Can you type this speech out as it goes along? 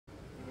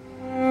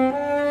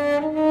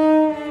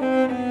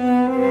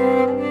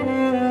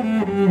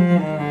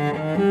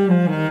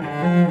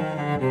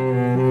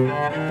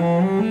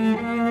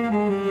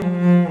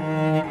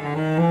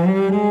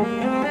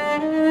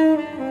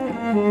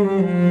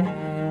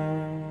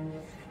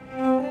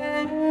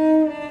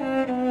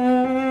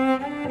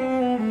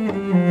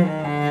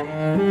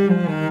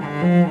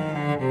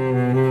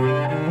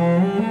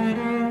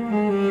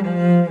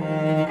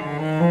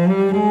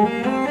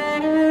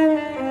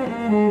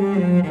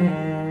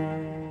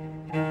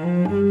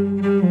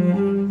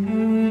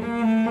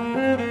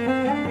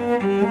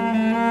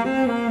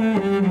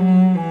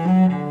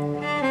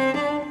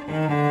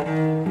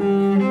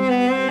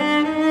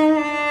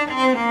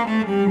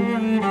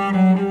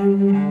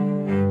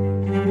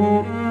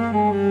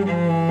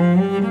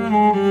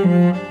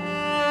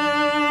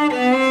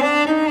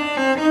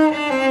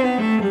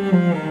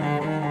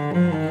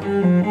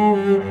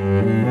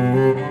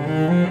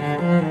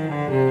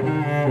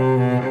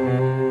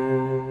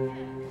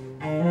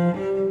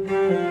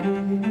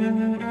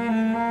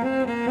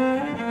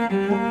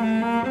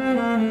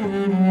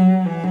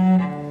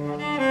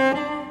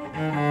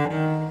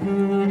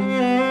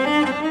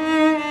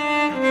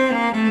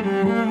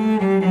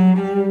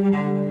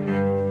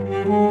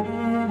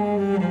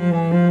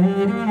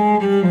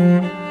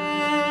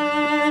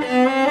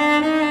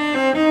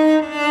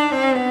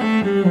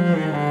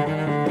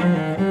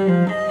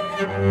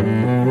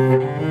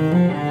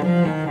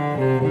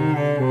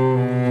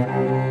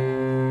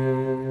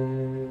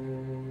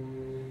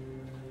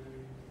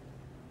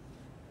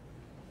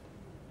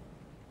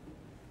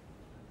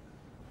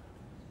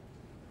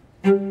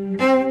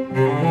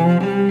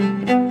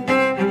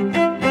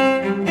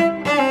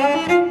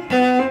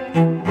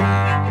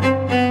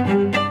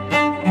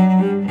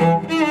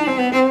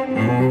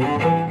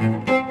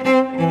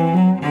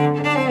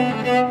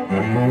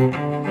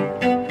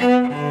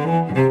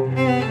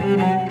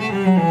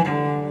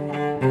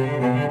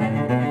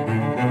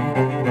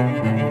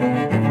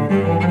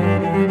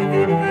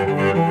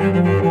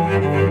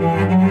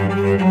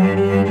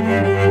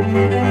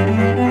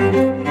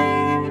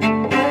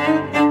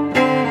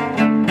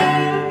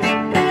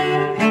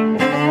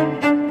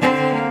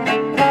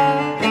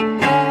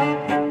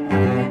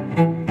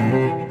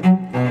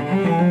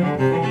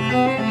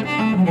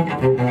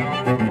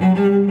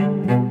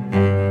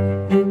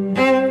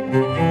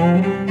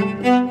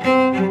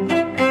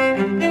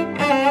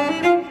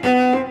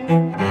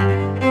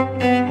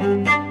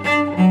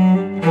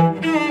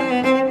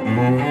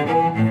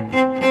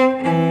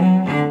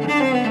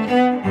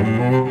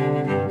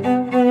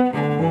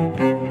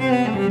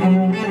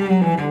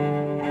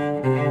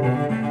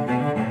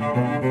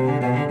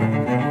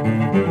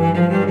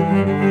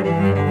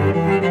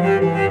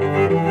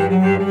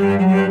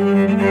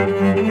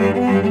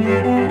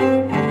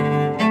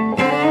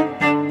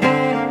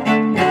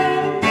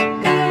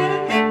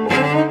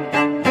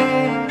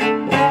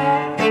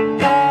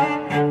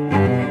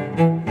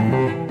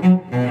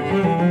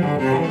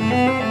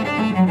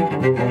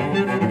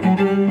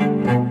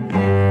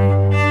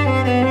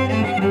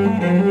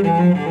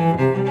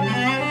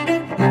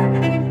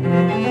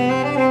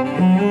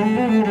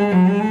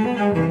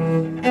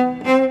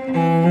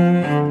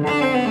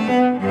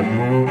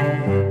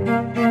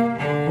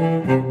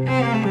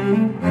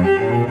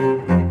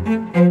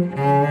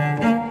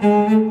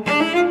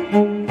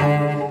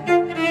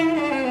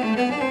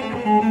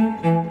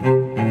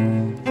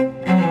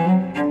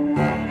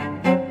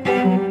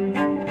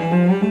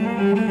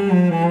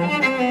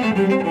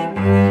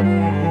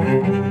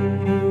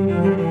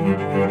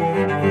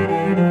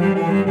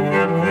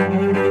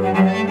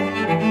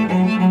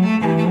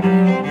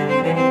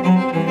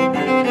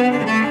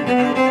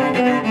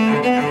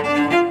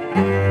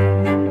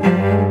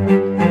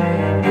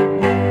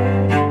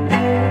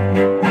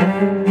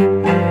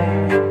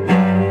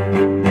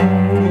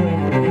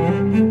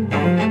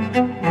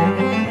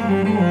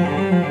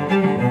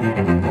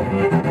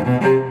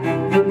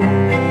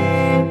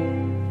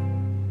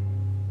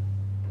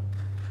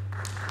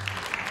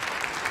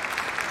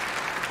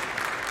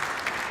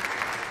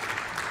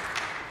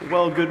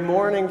Well, good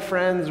morning,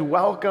 friends.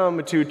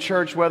 Welcome to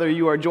church. Whether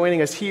you are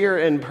joining us here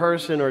in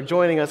person or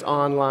joining us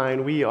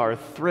online, we are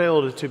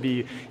thrilled to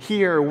be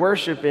here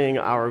worshiping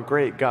our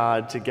great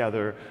God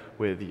together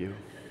with you.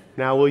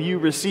 Now, will you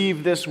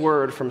receive this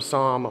word from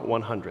Psalm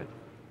 100?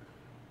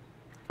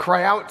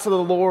 Cry out to the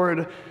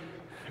Lord.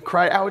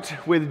 Cry out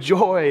with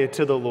joy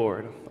to the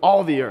Lord,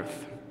 all the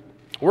earth.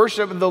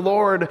 Worship the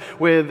Lord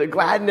with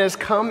gladness.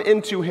 Come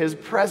into his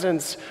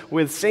presence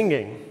with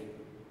singing.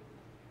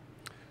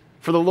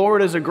 For the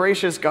Lord is a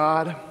gracious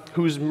God,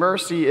 whose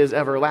mercy is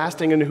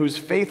everlasting and whose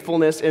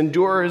faithfulness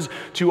endures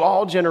to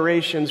all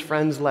generations.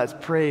 Friends, let's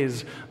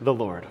praise the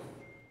Lord.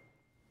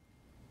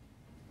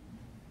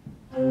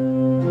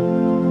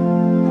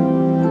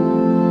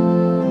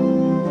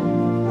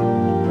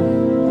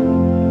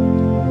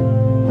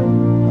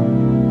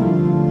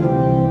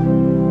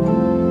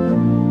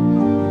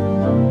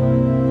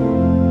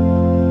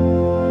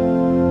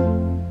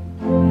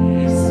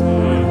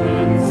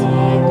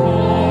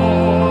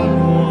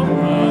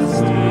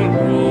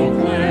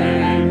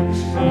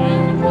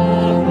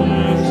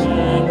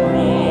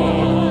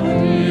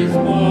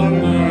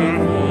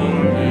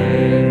 Wonderful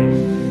name.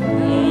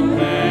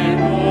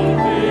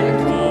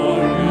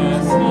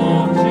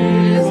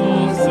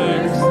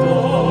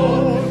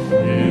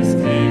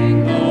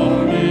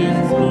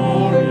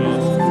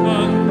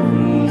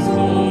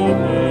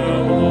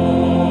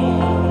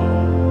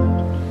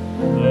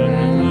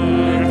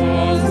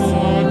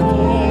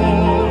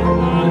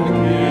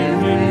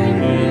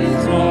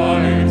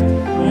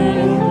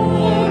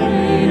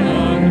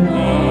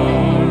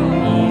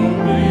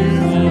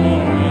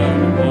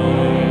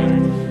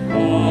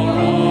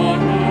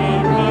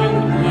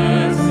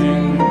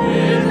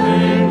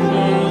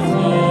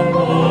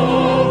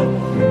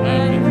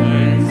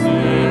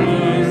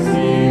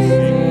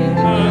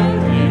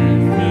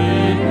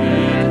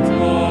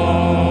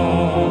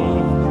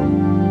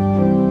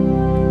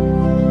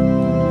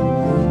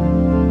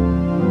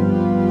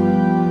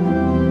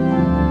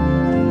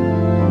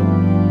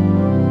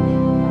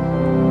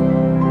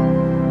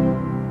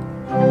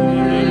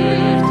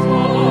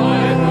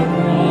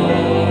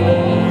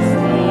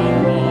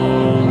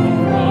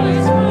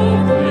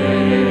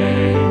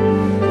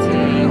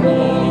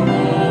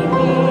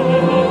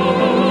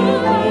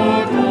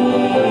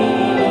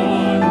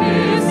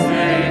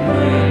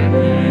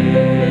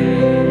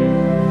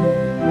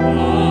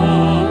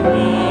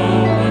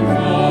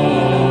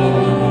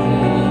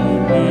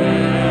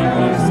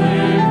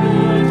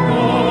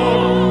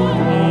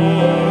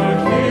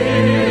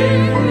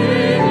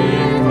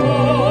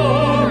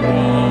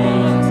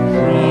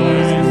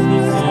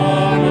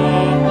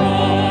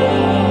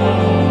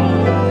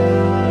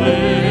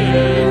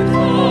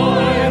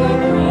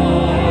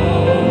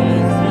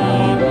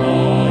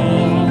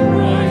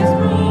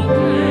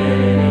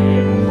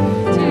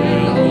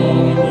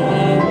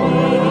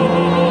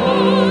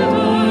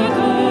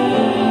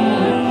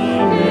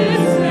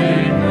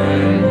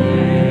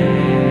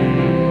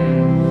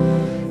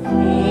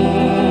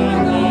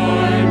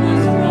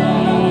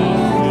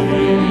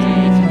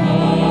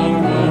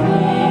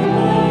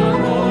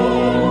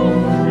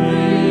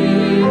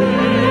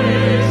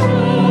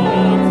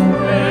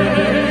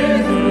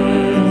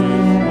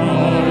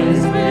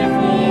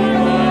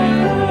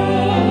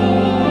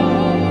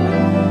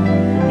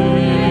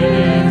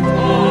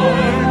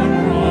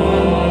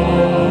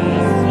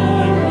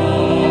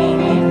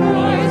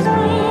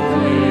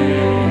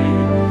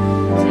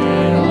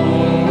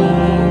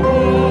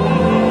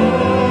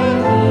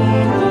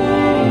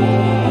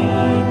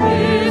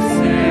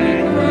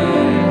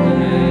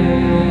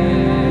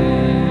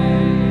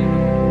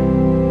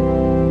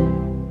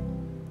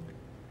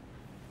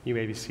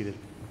 seated.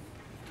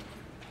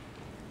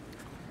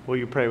 Will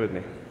you pray with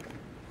me?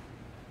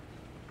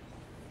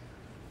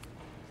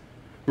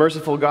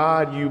 Merciful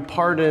God, you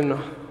pardon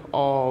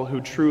all who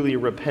truly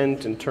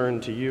repent and turn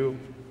to you.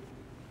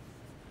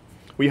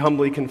 We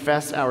humbly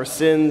confess our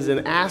sins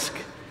and ask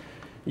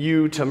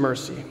you to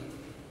mercy.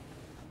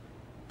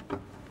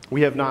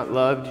 We have not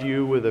loved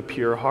you with a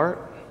pure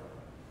heart,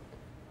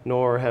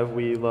 nor have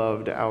we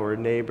loved our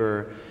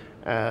neighbor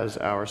as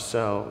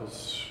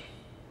ourselves.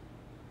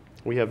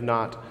 We have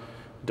not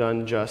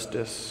done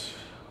justice,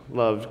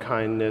 loved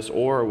kindness,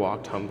 or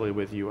walked humbly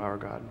with you, our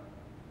God.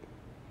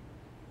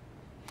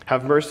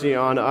 Have mercy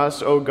on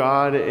us, O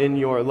God, in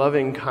your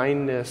loving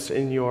kindness,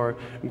 in your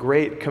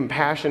great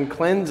compassion.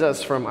 Cleanse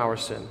us from our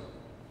sin.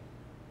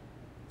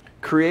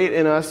 Create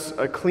in us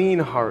a clean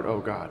heart, O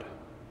God,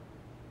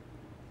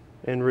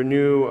 and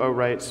renew a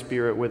right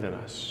spirit within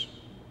us.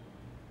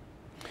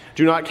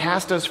 Do not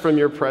cast us from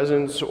your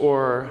presence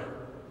or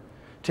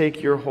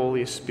take your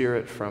Holy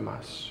Spirit from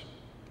us.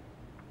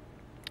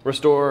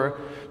 Restore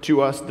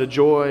to us the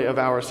joy of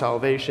our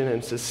salvation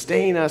and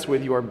sustain us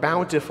with your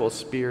bountiful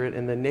Spirit.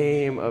 In the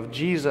name of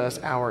Jesus,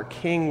 our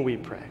King, we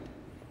pray.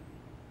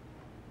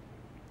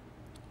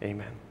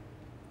 Amen.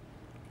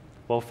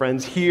 Well,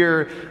 friends,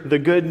 hear the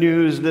good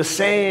news. The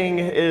saying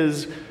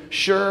is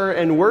sure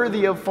and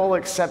worthy of full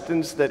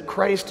acceptance that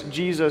Christ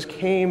Jesus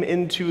came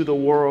into the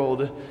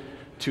world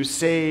to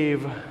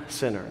save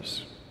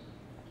sinners.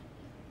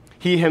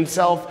 He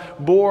himself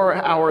bore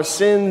our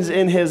sins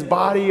in his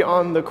body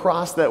on the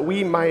cross that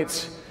we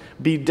might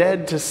be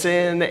dead to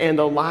sin and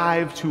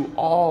alive to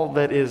all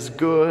that is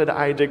good.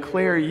 I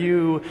declare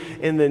you,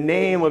 in the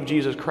name of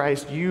Jesus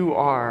Christ, you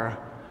are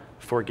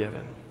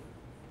forgiven.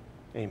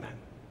 Amen.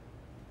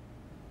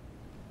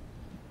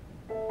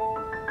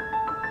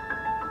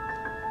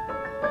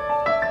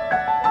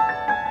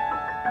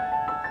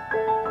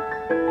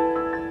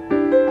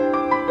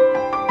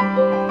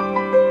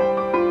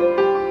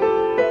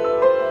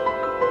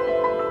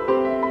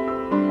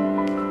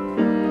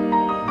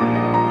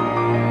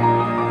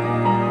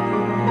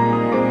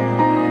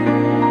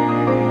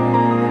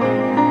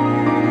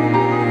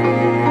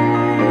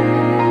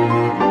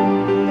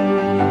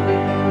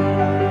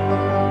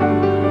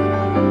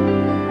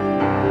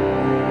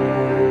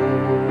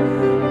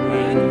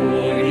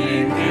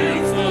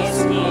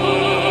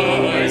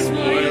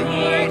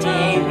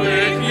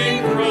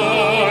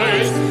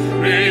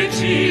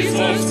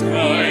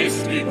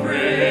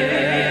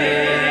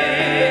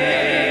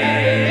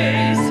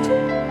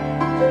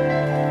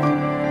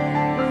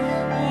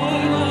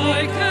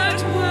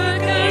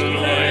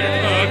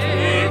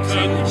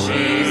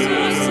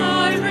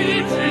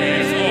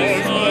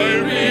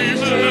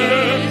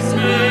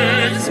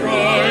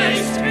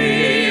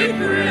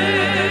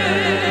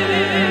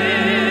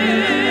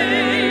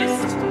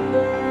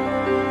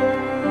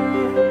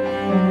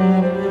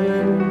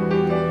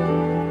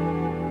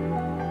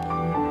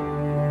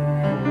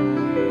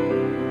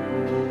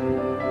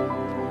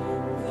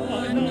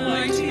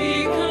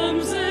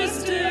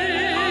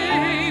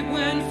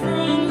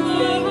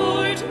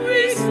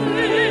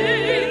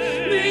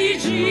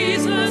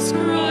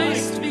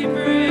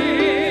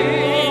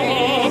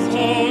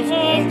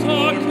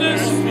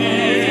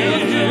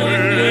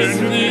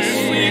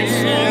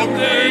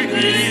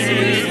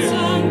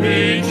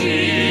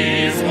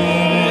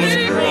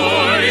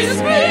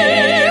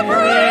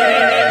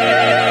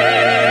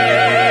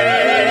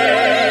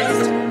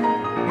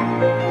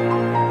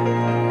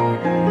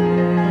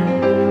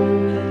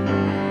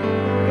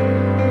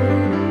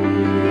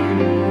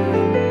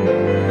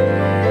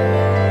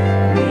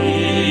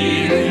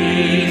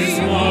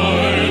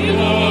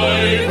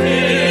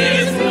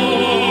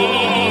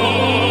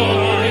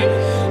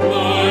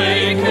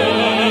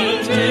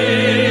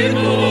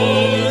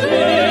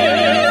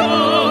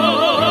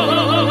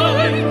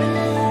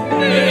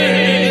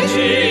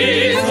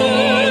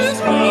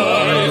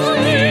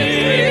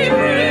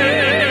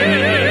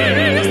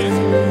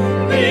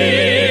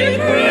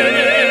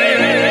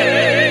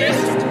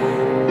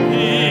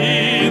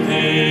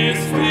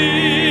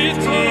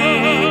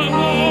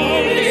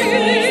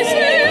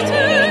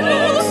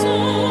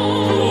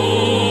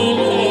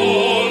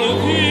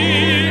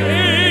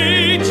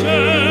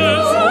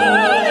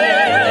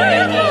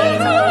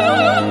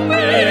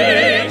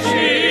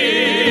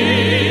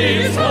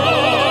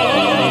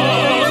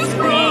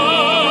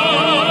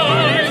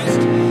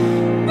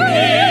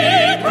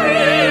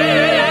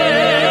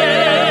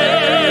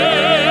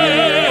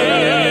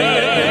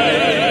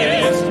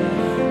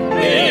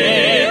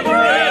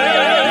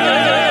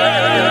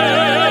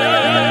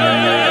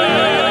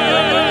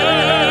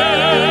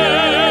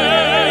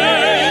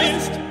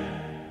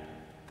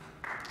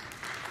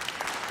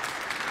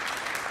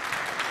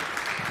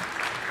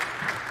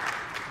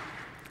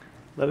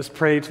 Let us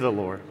pray to the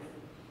Lord.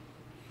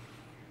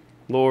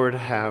 Lord,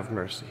 have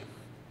mercy.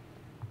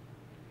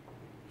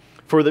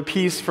 For the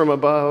peace from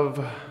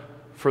above,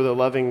 for the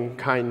loving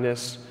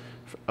kindness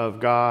of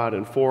God,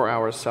 and for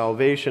our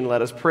salvation,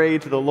 let us pray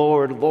to the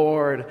Lord.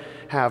 Lord,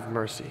 have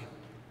mercy.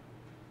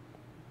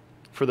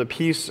 for the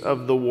peace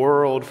of the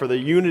world, for the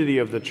unity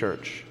of the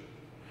church,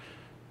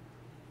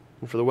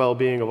 and for the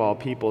well-being of all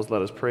peoples,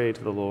 let us pray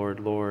to the Lord.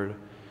 Lord,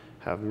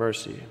 have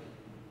mercy.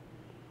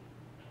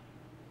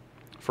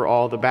 For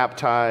all the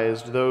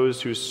baptized,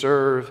 those who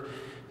serve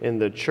in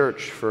the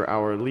church, for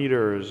our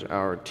leaders,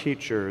 our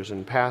teachers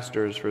and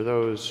pastors, for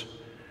those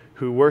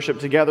who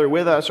worship together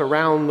with us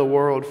around the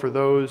world, for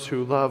those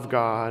who love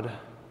God,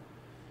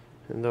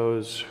 and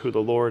those who the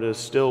Lord is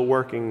still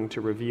working to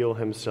reveal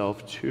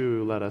himself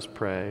to, let us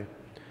pray.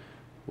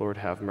 Lord,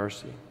 have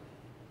mercy.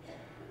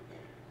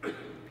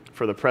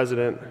 For the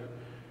president,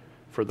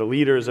 for the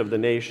leaders of the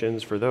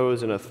nations, for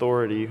those in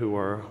authority who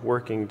are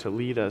working to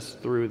lead us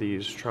through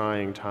these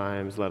trying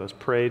times, let us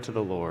pray to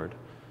the Lord.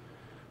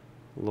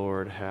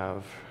 Lord,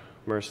 have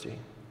mercy.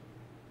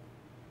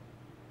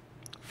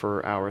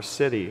 For our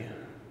city,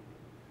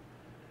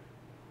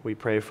 we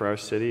pray for our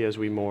city as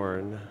we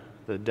mourn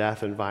the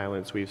death and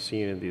violence we've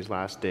seen in these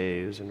last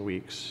days and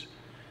weeks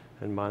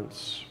and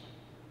months.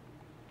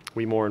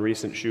 We mourn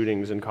recent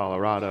shootings in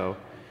Colorado,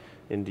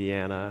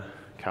 Indiana,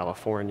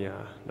 California,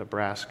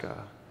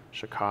 Nebraska,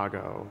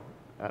 Chicago,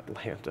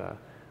 Atlanta,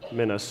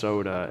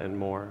 Minnesota, and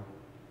more.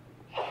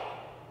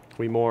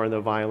 We mourn the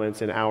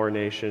violence in our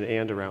nation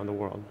and around the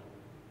world,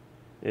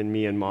 in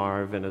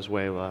Myanmar,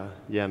 Venezuela,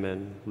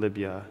 Yemen,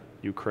 Libya,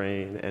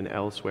 Ukraine, and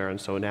elsewhere. And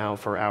so now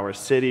for our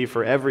city,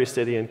 for every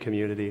city and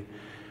community,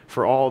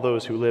 for all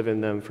those who live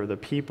in them, for the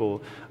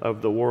people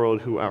of the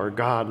world who our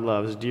God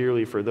loves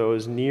dearly, for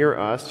those near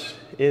us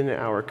in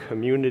our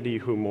community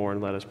who mourn,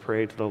 let us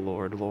pray to the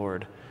Lord.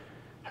 Lord,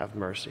 have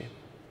mercy.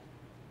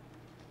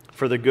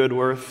 For the good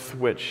worth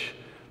which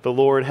the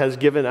Lord has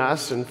given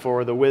us and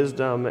for the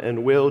wisdom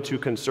and will to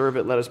conserve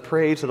it, let us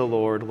pray to the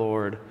Lord.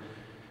 Lord,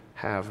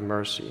 have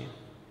mercy.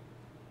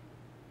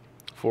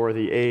 For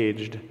the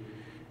aged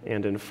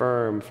and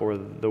infirm, for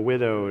the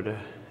widowed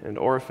and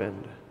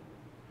orphaned,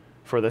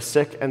 for the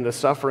sick and the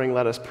suffering,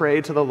 let us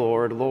pray to the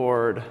Lord.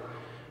 Lord,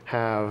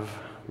 have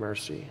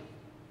mercy.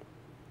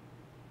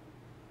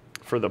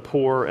 For the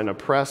poor and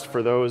oppressed,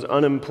 for those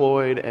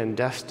unemployed and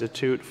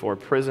destitute, for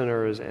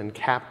prisoners and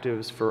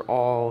captives, for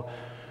all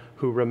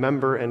who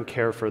remember and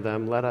care for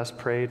them, let us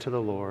pray to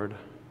the Lord.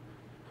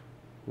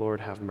 Lord,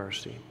 have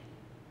mercy.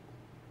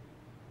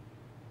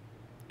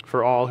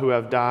 For all who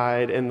have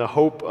died in the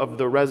hope of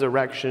the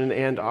resurrection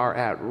and are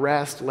at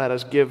rest, let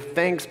us give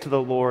thanks to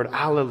the Lord.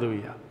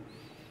 Alleluia.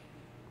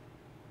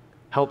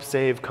 Help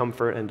save,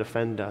 comfort, and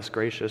defend us,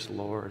 gracious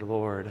Lord.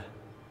 Lord,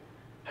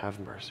 have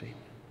mercy.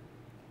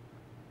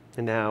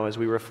 And now, as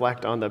we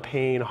reflect on the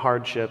pain,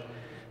 hardship,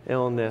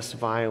 illness,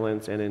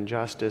 violence, and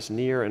injustice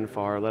near and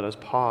far, let us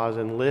pause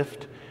and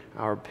lift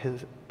our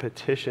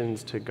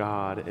petitions to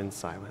God in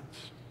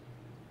silence.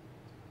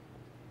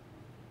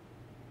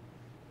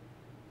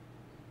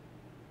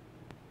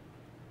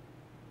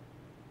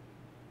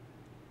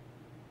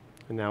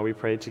 And now we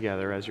pray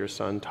together as your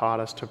Son taught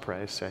us to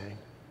pray, saying,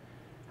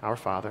 Our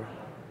Father,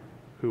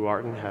 who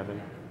art in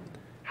heaven,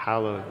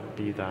 hallowed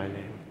be thy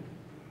name.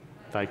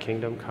 Thy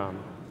kingdom come,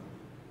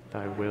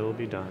 thy will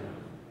be done,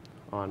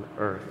 on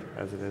earth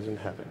as it is in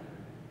heaven.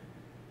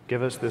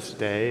 Give us this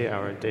day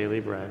our daily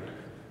bread,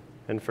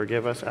 and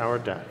forgive us our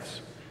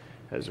debts,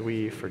 as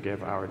we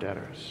forgive our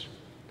debtors.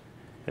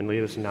 And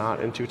lead us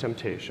not into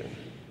temptation,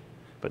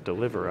 but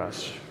deliver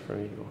us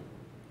from evil.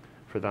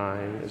 For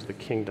thine is the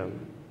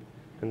kingdom,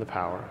 and the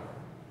power,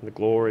 and the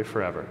glory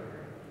forever.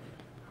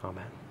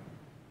 Amen.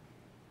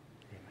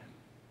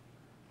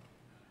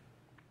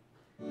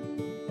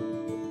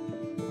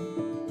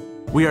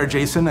 We are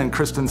Jason and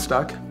Kristen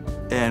Stuck,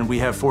 and we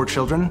have 4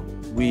 children.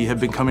 We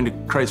have been coming to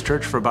Christ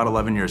Church for about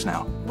 11 years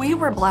now. We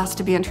were blessed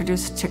to be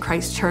introduced to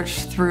Christ Church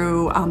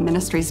through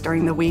ministries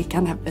during the week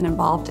and have been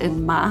involved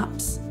in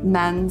MOPS,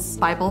 Men's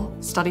Bible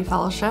Study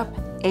Fellowship,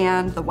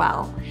 and the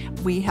Well.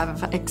 We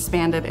have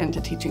expanded into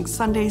teaching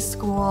Sunday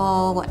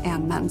school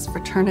and men's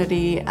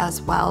fraternity,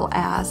 as well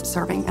as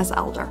serving as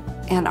elder.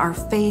 And our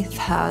faith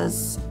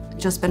has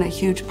just been a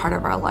huge part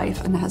of our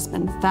life and has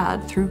been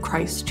fed through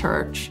Christ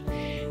Church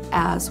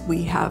as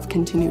we have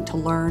continued to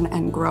learn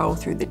and grow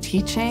through the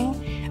teaching,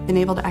 been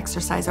able to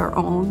exercise our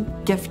own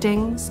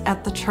giftings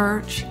at the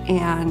church,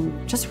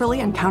 and just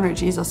really encounter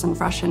Jesus in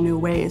fresh and new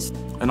ways.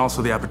 And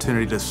also the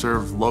opportunity to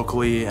serve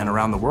locally and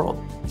around the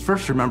world.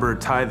 First remember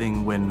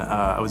tithing when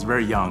I was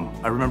very young.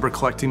 I remember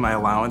collecting my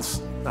allowance,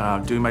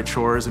 doing my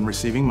chores and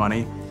receiving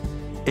money.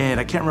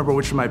 And I can't remember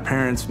which of my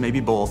parents, maybe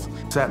both,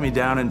 sat me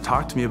down and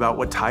talked to me about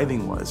what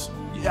tithing was.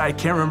 I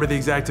can't remember the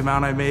exact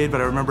amount I made, but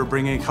I remember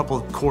bringing a couple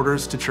of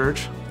quarters to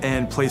church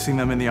and placing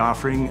them in the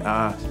offering,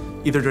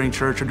 either during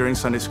church or during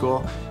Sunday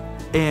school.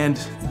 And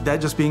that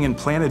just being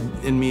implanted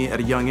in me at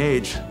a young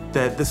age,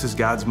 that this is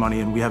God's money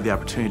and we have the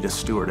opportunity to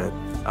steward it,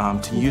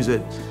 to use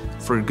it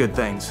for good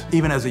things.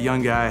 Even as a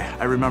young guy,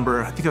 I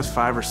remember, I think I was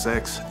 5 or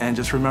 6, and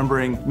just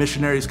remembering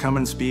missionaries come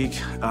and speak,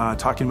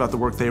 talking about the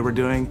work they were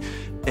doing,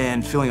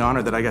 and feeling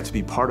honored that I got to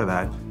be part of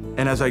that.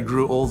 And as I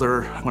grew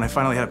older, when I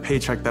finally had a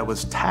paycheck that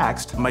was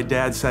taxed, my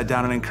dad sat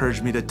down and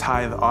encouraged me to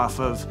tithe off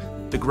of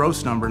the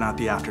gross number, not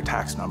the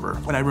after-tax number.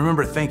 And I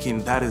remember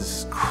thinking, that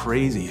is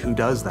crazy, who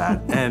does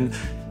that? And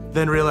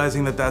then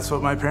realizing that that's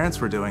what my parents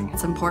were doing.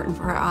 It's important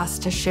for us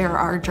to share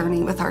our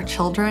journey with our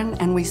children,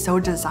 and we so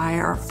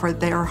desire for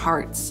their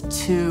hearts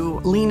to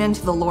lean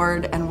into the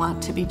Lord and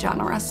want to be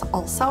generous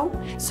also.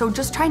 So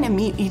just trying to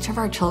meet each of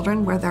our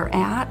children where they're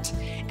at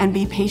and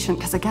be patient,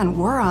 because again,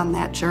 we're on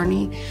that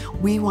journey.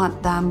 We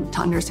want them to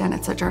understand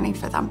it's a journey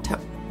for them too.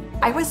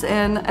 I was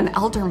in an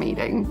elder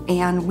meeting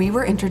and we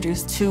were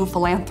introduced to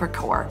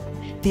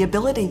Philanthrocorp. The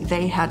ability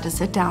they had to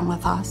sit down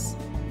with us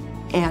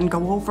and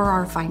go over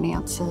our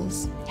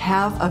finances,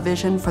 have a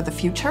vision for the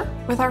future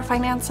with our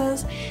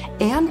finances,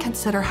 and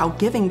consider how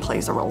giving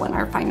plays a role in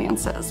our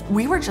finances.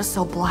 We were just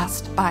so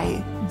blessed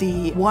by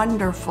the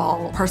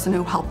wonderful person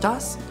who helped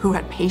us, who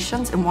had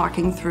patience in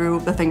walking through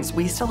the things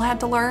we still had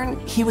to learn.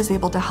 He was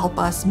able to help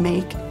us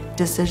make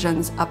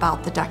decisions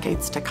about the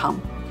decades to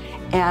come.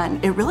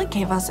 And it really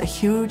gave us a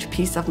huge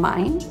peace of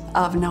mind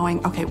of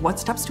knowing, okay, what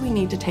steps do we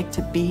need to take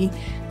to be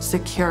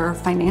secure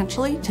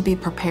financially, to be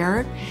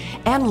prepared,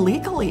 and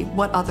legally,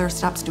 what other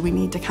steps do we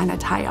need to kind of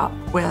tie up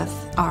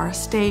with our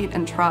estate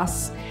and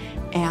trusts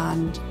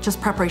and just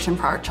preparation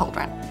for our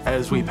children.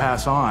 As we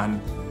pass on,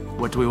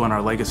 what do we want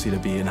our legacy to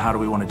be, and how do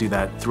we want to do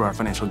that through our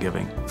financial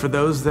giving? For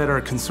those that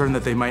are concerned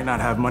that they might not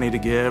have money to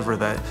give or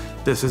that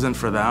this isn't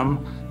for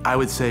them, I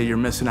would say you're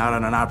missing out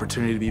on an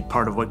opportunity to be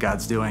part of what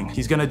God's doing.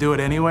 He's gonna do it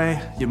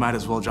anyway. You might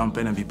as well jump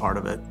in and be part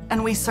of it.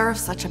 And we serve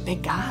such a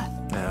big God.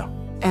 Yeah.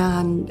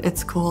 And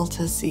it's cool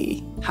to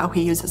see how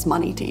he uses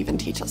money to even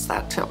teach us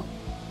that too.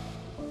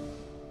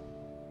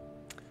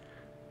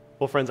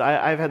 Well, friends,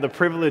 I've had the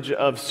privilege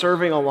of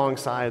serving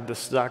alongside the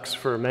Stucks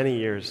for many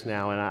years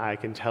now, and I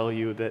can tell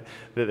you that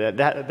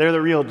they're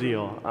the real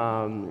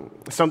deal.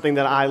 Something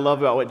that I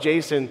love about what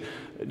Jason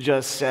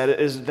just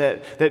said is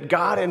that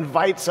God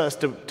invites us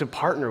to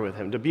partner with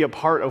him, to be a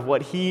part of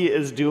what he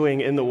is doing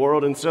in the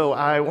world. And so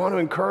I want to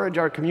encourage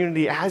our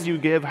community as you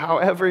give,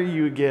 however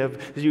you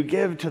give, as you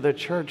give to the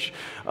church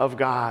of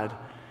God,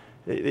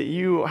 that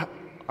you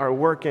are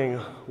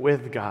working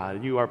with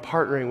God. You are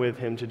partnering with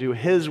him to do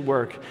his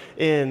work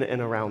in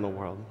and around the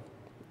world.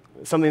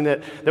 Something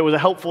that was a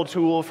helpful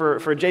tool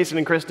for Jason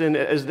and Kristen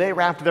as they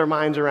wrapped their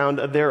minds around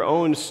their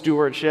own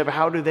stewardship.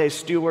 How do they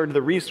steward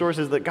the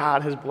resources that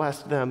God has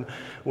blessed them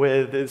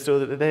with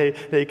so that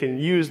they can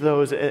use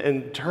those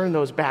and turn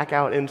those back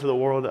out into the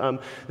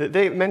world?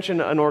 They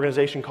mentioned an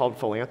organization called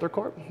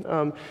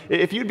Philanthrocorp.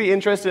 If you'd be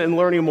interested in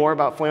learning more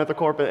about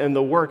Philanthrocorp and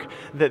the work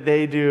that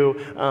they do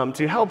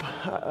to help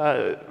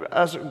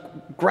us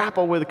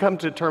grapple with, come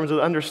to terms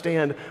with,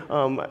 understand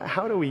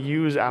how do we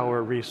use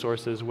our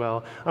resources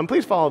well,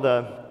 please follow the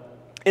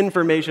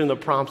information, the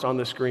prompts on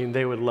the screen.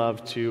 They would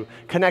love to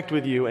connect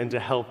with you and to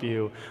help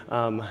you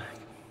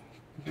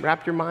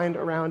wrap your mind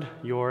around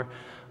your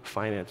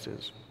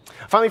finances.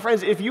 Finally,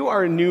 friends, if you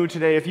are new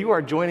today, if you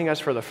are joining us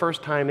for the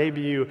first time,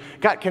 maybe you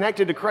got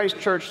connected to Christ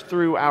Church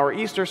through our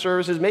Easter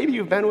services, maybe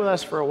you've been with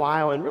us for a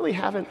while and really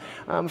haven't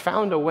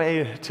found a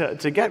way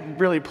to get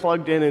really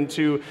plugged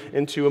into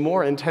a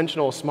more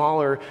intentional,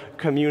 smaller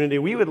community,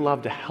 we would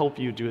love to help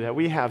you do that.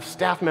 We have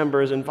staff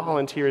members and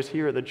volunteers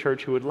here at the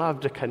church who would love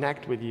to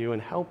connect with you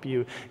and help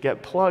you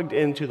get plugged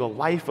into the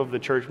life of the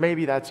church.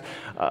 Maybe that's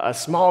a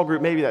small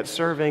group, maybe that's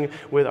serving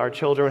with our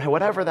children,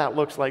 whatever that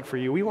looks like for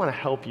you, we want to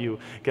help you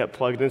get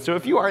plugged in. So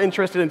if you are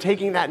interested in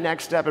taking that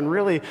next step and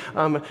really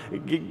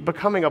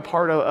becoming a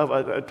part of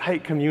a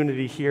tight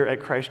community here at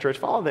Christ Church,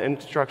 follow the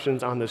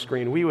instructions on the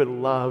screen. We would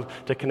love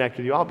to connect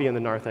with you. I'll be in the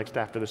narthex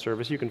after the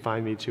service. You can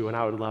find me too, and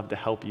I would love to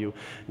help you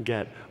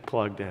get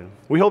plugged in.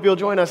 We hope you'll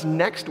join us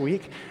next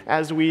week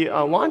as we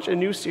launch a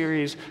new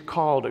series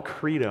called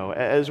Credo,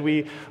 as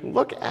we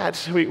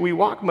we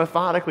walk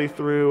methodically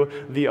through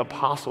the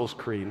Apostles'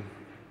 Creed.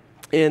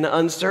 In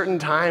uncertain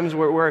times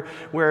where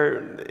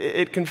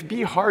it can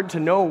be hard to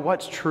know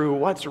what's true,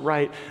 what's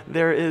right,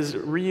 there is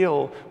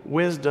real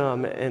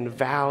wisdom and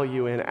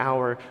value in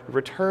our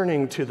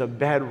returning to the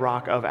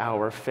bedrock of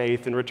our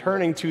faith and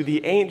returning to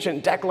the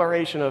ancient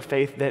declaration of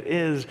faith that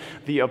is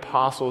the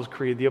Apostles'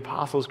 Creed. The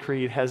Apostles'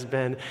 Creed has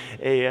been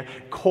a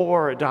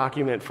core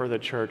document for the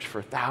church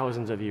for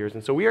thousands of years.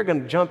 And so we are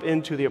going to jump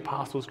into the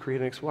Apostles' Creed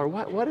and explore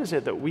what is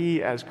it that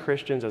we as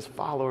Christians, as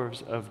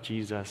followers of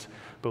Jesus,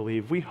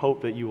 believe. We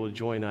hope that you will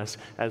join us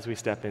as we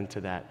step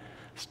into that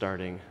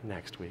starting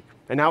next week.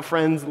 And now,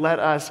 friends, let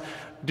us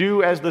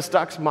do as the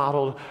Stucks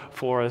modeled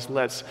for us.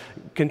 Let's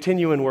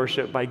continue in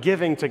worship by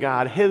giving to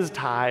God his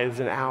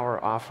tithes and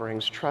our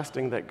offerings,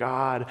 trusting that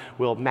God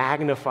will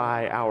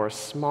magnify our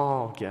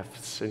small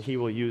gifts and he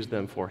will use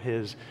them for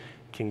his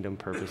kingdom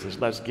purposes.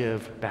 Let's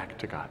give back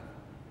to God.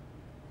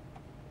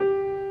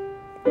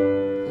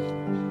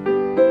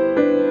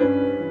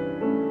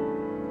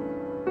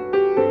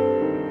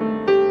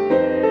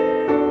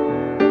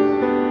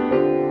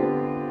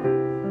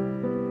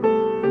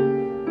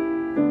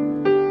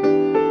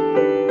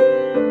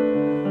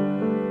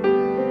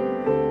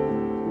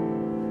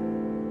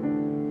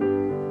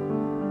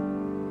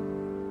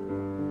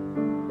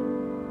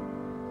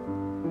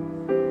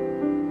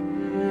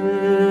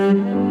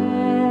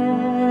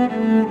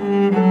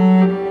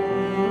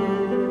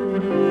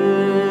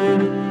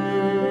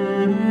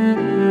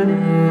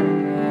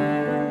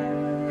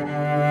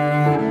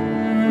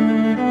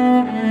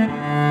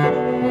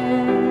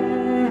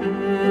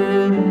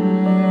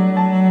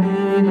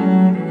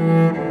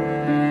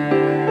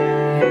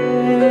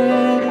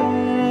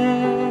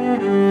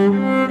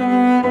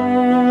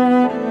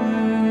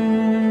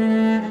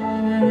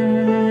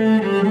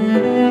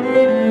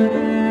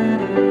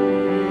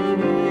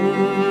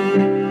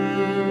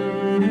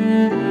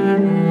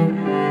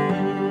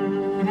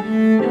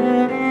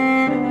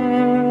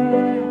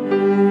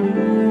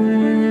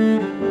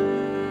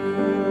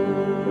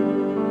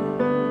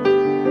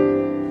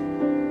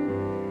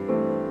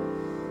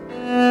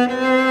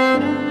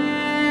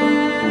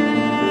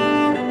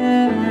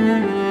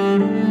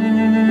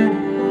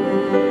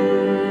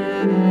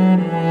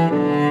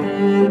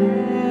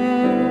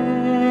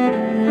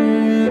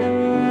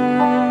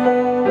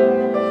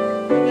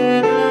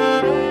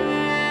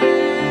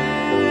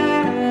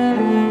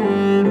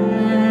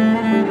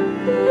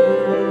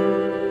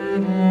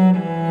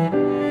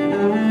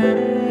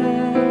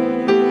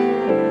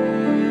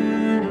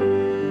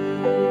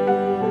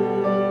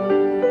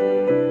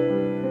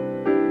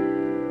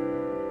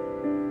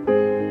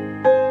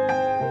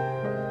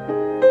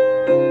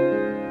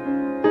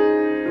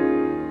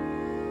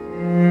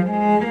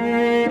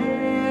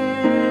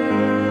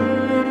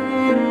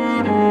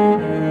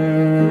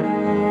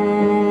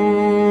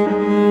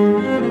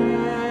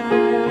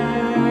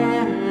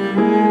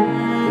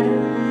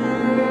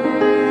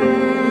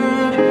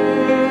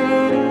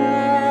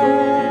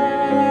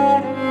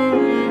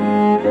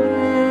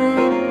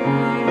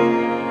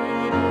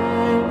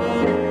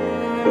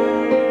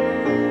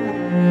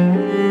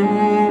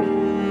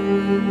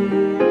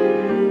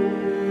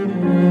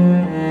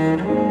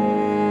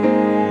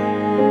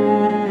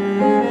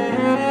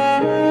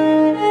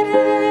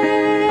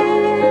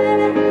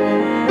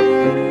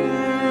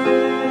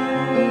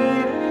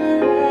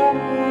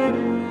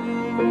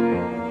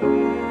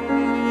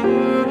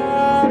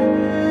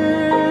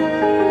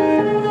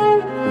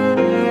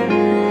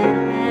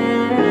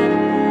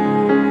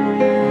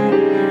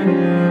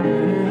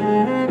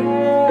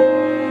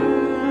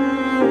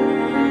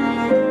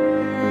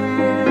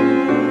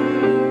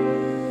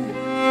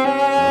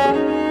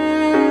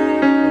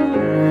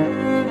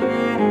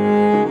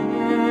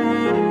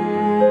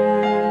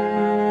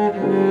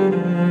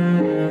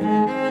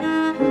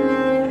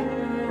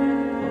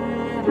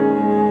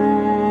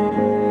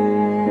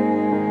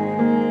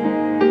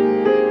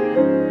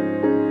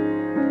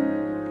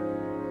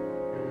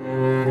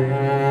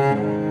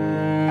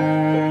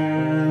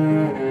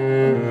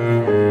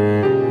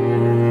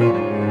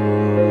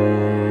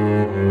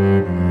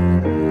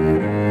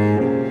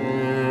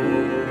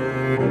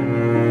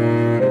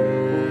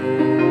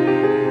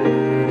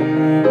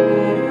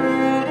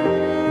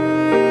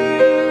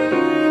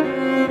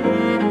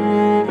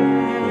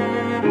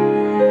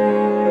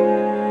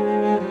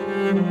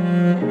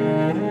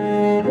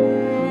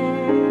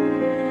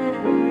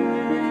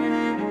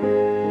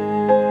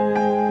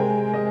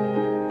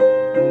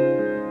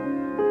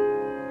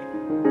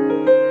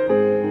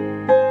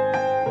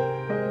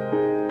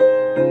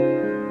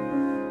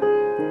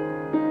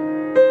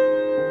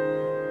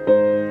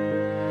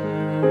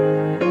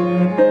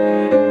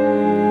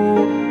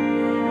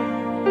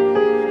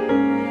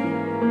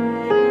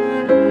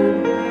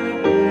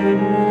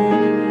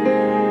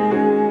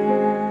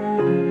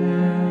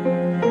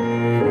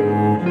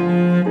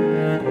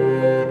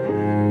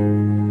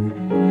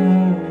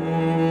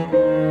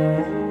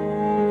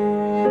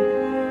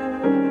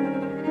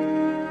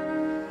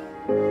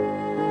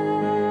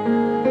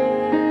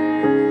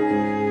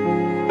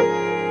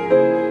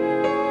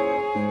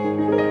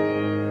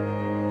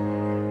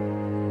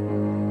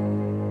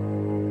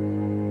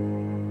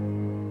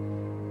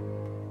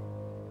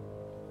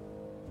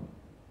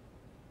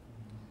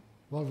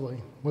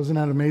 Lovely. Wasn't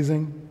that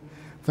amazing?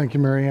 Thank you,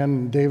 Marianne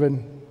and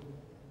David.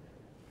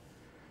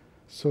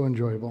 So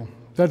enjoyable.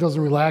 If that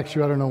doesn't relax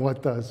you, I don't know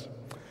what does.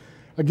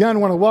 Again, I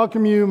want to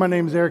welcome you. My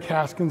name is Eric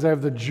Haskins. I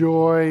have the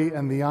joy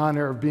and the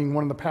honor of being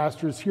one of the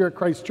pastors here at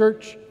Christ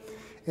Church.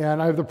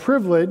 And I have the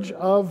privilege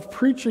of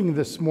preaching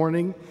this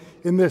morning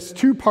in this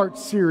two-part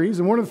series.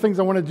 And one of the things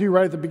I want to do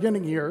right at the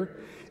beginning here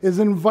is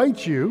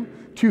invite you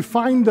to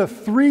find the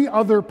three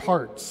other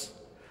parts.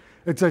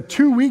 It's a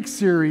 2-week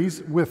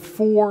series with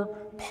 4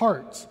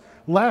 parts.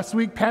 Last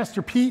week,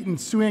 Pastor Pete and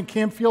Sue Ann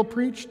Campfield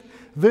preached.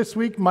 This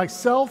week,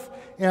 myself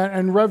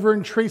and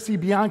Reverend Tracy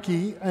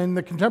Bianchi and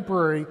the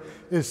Contemporary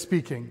is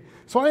speaking.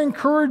 So I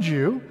encourage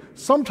you,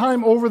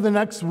 sometime over the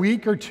next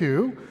week or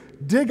two,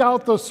 dig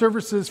out those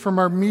services from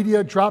our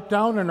media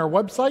drop-down on our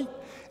website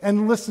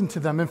and listen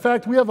to them. In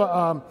fact, we have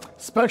a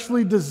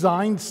specially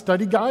designed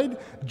study guide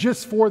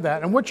just for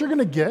that. And what you're going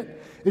to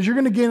get is you're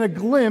going to gain a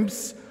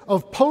glimpse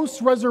of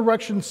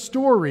post-resurrection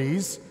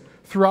stories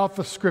throughout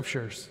the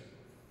Scriptures.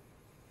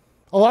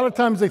 A lot of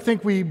times they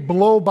think we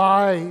blow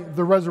by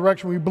the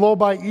resurrection, we blow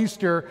by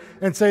Easter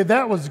and say,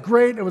 that was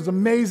great, it was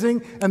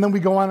amazing, and then we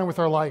go on with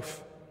our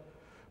life.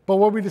 But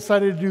what we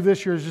decided to do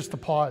this year is just to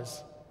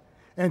pause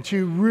and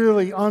to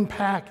really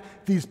unpack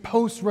these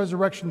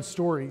post-resurrection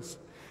stories.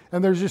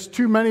 And there's just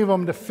too many of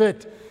them to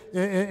fit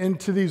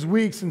into these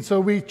weeks, and so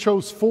we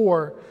chose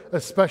 4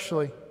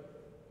 especially.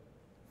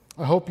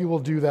 I hope you will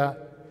do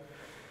that.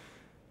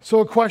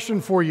 So a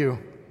question for you.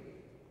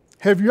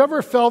 Have you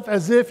ever felt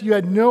as if you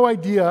had no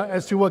idea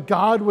as to what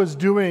God was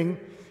doing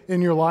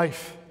in your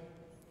life?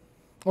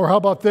 Or how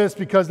about this,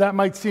 because that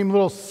might seem a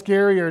little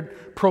scary or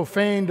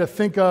profane to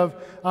think of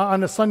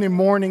on a Sunday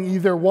morning,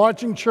 either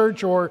watching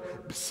church or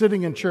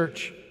sitting in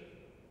church.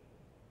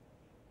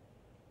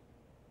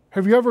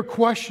 Have you ever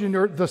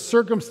questioned the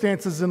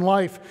circumstances in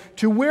life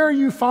to where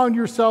you found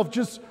yourself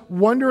just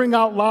wondering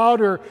out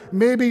loud or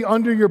maybe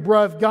under your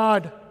breath,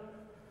 God,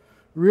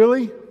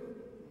 really?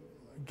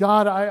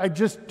 God, I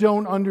just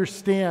don't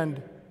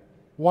understand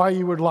why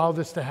you would allow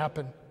this to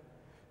happen.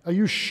 Are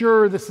you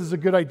sure this is a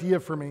good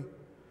idea for me?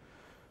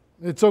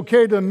 It's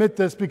okay to admit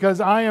this because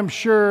I am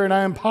sure and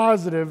I am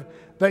positive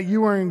that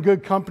you are in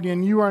good company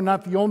and you are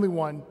not the only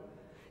one,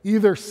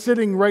 either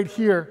sitting right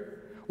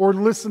here or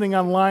listening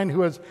online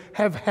who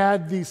have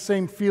had these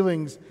same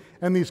feelings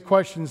and these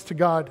questions to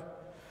God.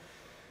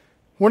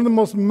 One of the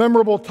most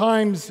memorable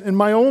times in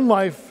my own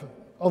life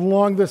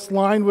along this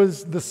line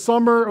was the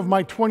summer of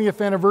my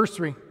 20th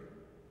anniversary.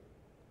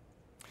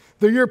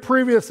 The year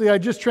previously, I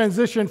just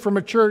transitioned from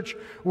a church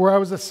where I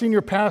was a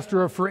senior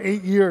pastor for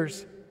 8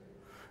 years.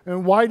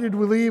 And why did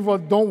we leave? Well,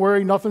 don't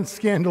worry, nothing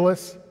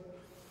scandalous.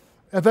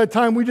 At that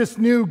time, we just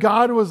knew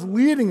God was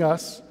leading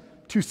us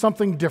to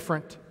something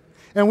different.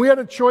 And we had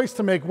a choice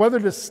to make, whether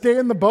to stay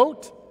in the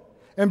boat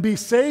and be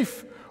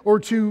safe or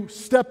to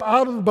step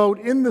out of the boat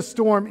in the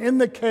storm, in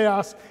the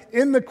chaos,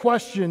 in the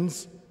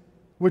questions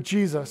with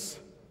Jesus.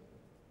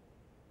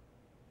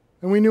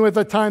 And we knew at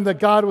that time that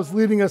God was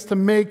leading us to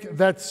make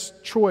that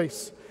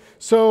choice.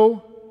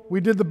 So we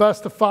did the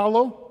best to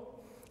follow.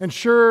 And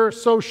sure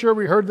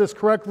we heard this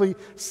correctly,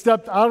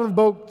 stepped out of the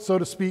boat, so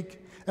to speak,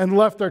 and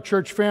left our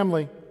church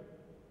family.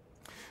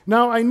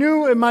 Now, I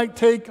knew it might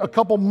take a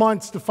couple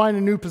months to find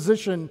a new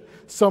position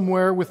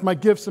somewhere with my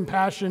gifts and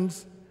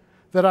passions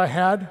that I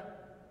had.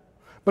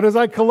 But as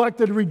I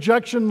collected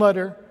rejection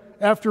letter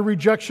after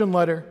rejection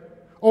letter,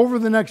 over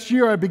the next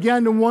year, I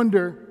began to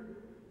wonder,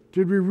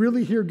 did we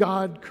really hear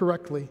God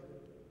correctly?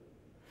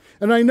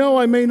 And I know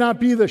I may not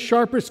be the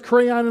sharpest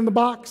crayon in the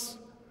box,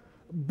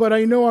 but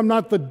I know I'm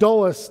not the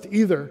dullest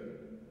either.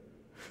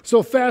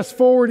 So fast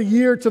forward a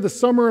year to the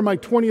summer of my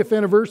 20th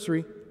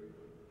anniversary.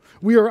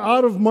 We are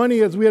out of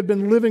money as we had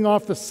been living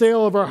off the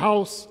sale of our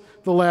house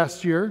the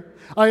last year.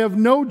 I have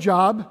no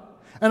job,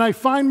 and I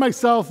find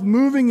myself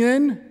moving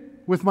in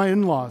with my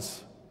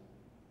in-laws.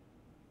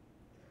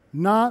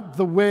 Not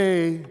the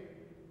way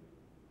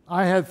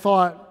I had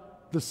thought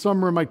the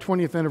summer of my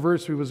 20th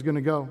anniversary was going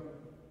to go.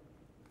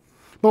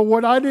 But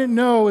what I didn't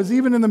know is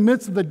even in the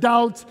midst of the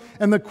doubts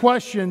and the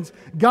questions,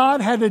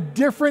 God had a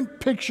different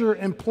picture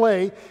in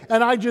play,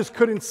 and I just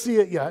couldn't see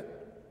it yet.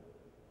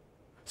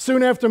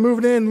 Soon after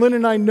moving in, Lynn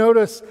and I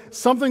noticed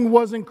something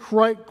wasn't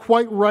quite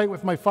right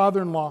with my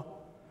father-in-law.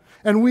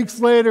 And weeks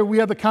later, we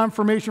had the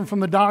confirmation from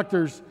the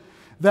doctors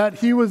that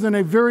he was in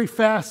a very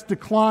fast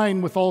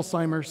decline with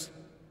Alzheimer's.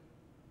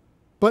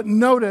 But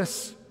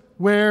notice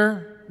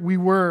where we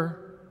were.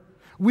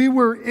 We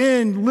were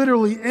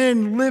literally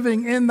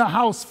living in the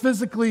house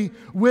physically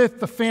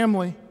with the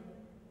family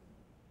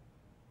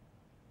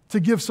to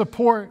give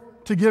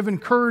support, to give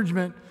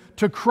encouragement,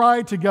 to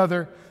cry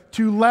together,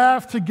 to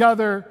laugh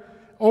together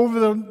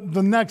over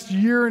the next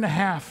year and a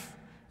half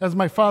as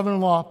my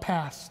father-in-law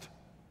passed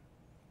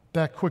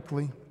that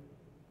quickly.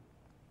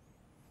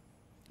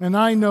 And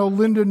I know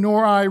Linda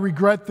nor I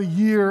regret the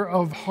year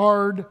of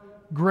hard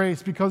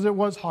grace because it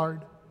was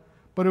hard,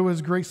 but it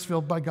was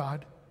grace-filled by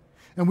God.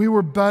 And we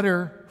were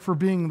better for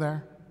being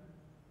there.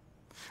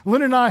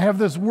 Lynn and I have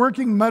this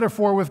working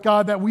metaphor with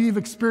God that we've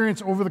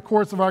experienced over the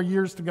course of our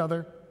years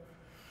together.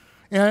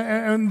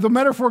 And the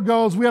metaphor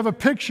goes, we have a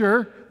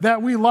picture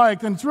that we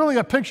like, and it's really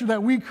a picture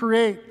that we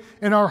create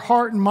in our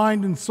heart and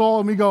mind and soul,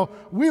 and we go,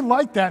 we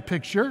like that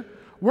picture.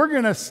 We're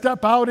going to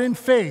step out in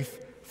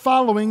faith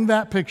following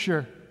that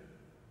picture.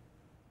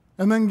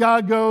 And then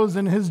God goes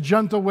in his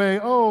gentle way,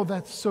 oh,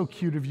 that's so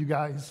cute of you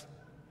guys.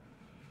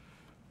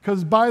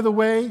 Because by the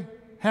way,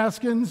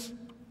 Haskins,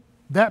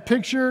 that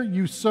picture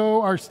you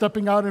so are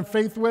stepping out in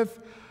faith with,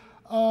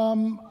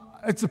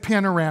 it's a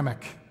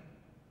panoramic.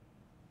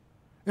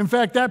 In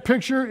fact, that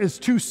picture is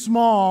too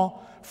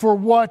small for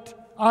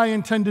what I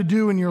intend to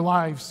do in your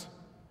lives,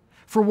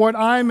 for what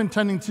I'm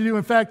intending to do.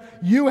 In fact,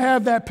 you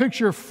have that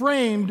picture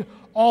framed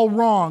all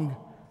wrong.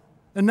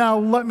 And now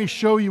let me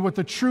show you what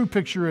the true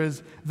picture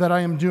is that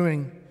I am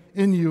doing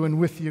in you and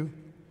with you.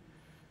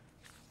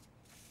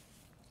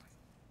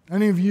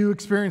 Any of you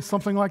experienced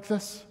something like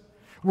this?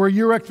 Where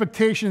your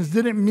expectations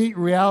didn't meet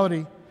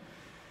reality,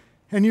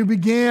 and you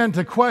began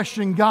to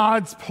question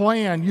God's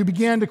plan. You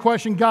began to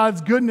question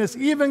God's goodness,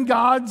 even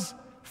God's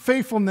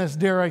faithfulness,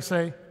 dare I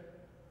say.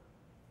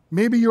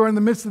 Maybe you're in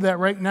the midst of that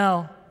right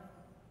now.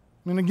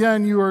 And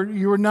again, you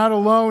are not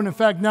alone. In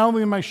fact, not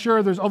only am I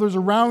sure there's others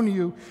around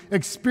you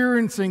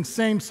experiencing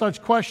same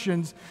such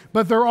questions,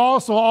 but they're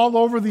also all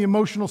over the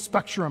emotional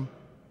spectrum.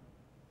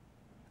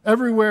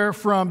 Everywhere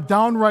from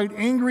downright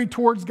angry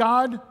towards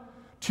God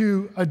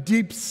to a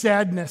deep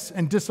sadness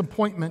and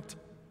disappointment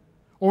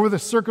over the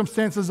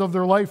circumstances of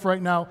their life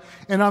right now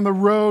and on the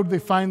road they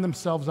find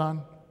themselves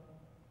on.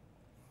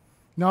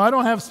 Now, I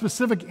don't have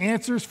specific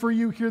answers for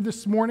you here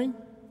this morning,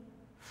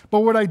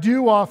 but what I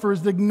do offer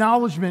is the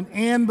acknowledgement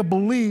and the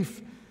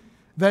belief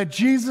that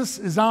Jesus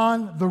is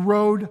on the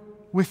road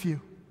with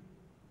you.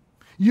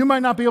 You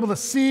might not be able to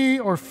see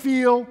or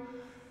feel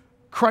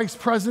Christ's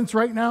presence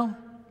right now,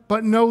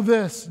 but know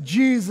this: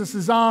 Jesus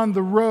is on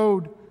the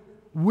road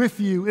with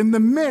you in the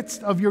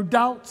midst of your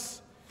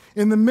doubts,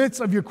 in the midst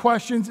of your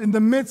questions, in the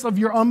midst of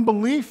your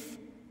unbelief,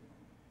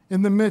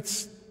 in the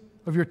midst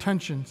of your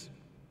tensions.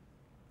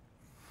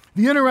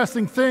 The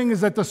interesting thing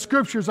is that the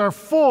scriptures are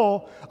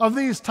full of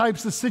these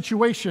types of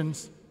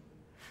situations.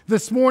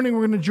 This morning,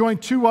 we're going to join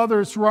two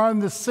others who are on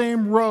the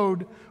same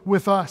road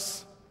with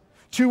us.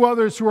 Two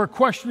others who are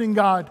questioning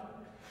God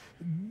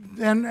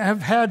and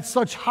have had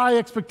such high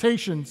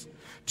expectations.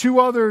 Two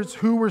others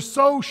who were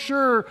so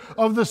sure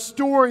of the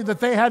story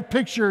that they had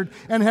pictured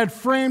and had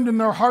framed in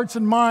their hearts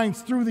and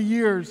minds through the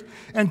years.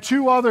 And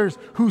two others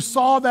who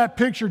saw that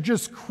picture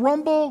just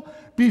crumble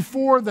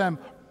before them,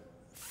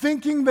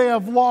 thinking they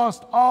have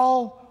lost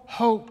all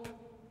hope.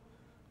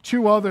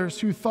 Two others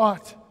who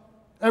thought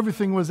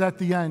everything was at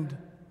the end,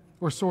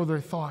 or so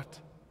they thought.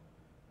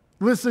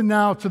 Listen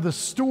now to the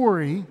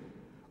story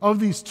of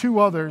these two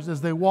others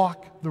as they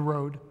walk the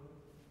road.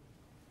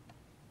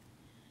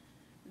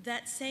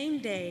 That same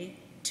day,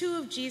 two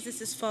of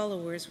Jesus'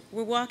 followers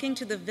were walking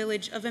to the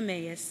village of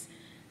Emmaus,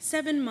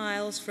 7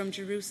 miles from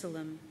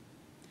Jerusalem.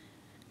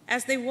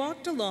 As they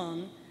walked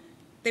along,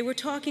 they were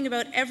talking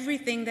about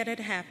everything that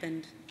had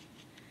happened.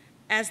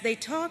 As they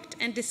talked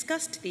and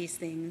discussed these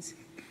things,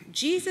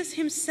 Jesus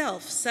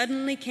himself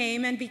suddenly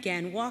came and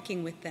began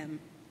walking with them.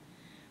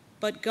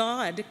 But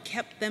God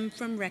kept them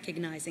from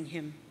recognizing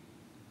him.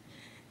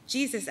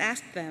 Jesus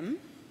asked them,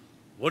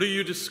 "What are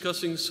you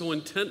discussing so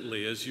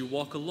intently as you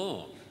walk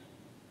along?"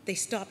 They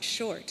stopped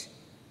short,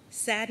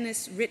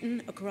 sadness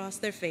written across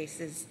their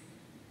faces.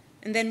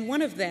 And then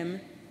one of them,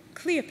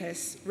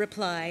 Cleopas,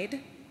 replied,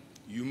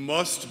 "You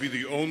must be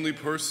the only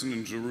person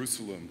in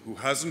Jerusalem who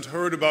hasn't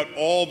heard about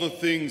all the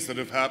things that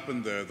have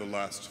happened there the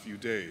last few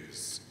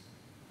days."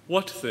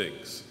 "What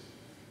things?"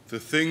 "The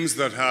things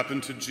that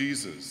happened to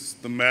Jesus,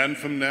 the man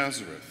from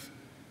Nazareth.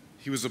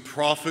 He was a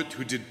prophet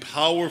who did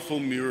powerful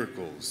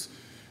miracles,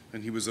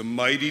 and he was a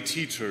mighty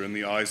teacher in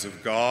the eyes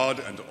of God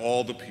and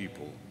all the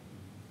people.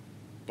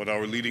 But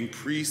our leading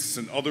priests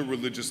and other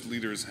religious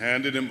leaders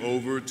handed him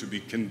over to be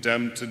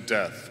condemned to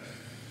death,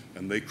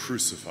 and they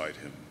crucified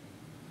him.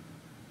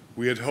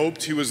 We had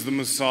hoped he was the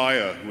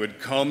Messiah who had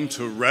come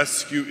to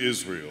rescue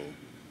Israel.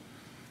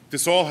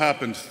 This all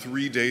happened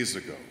 3 days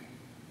ago.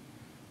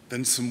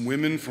 Then some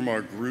women from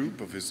our group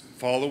of his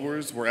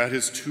followers were at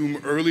his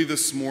tomb early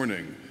this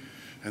morning,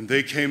 and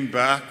they came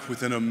back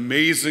with an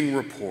amazing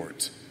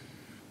report.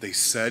 They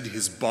said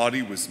his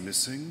body was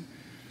missing,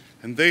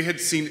 and they had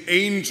seen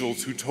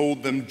angels who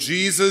told them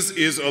Jesus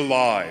is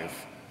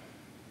alive.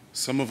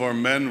 Some of our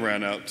men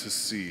ran out to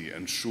see,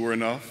 and sure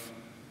enough,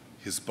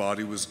 his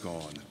body was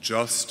gone,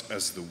 just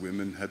as the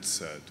women had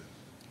said."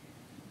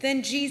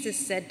 Then Jesus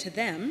said to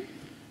them,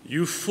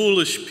 "You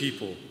foolish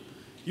people,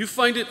 you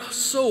find it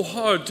so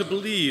hard to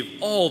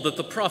believe all that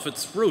the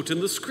prophets wrote in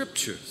the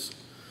scriptures.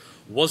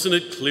 Wasn't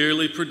it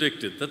clearly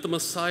predicted that the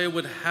Messiah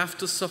would have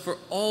to suffer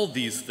all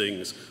these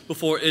things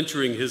before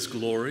entering his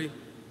glory?"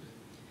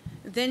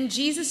 Then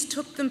Jesus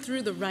took them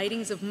through the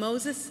writings of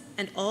Moses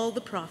and all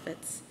the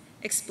prophets,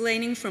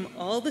 explaining from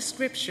all the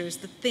scriptures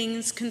the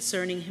things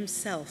concerning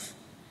himself.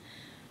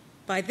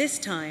 By this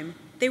time,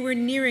 they were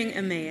nearing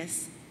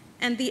Emmaus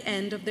and the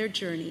end of their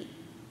journey.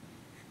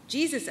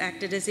 Jesus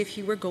acted as if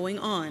he were going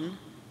on,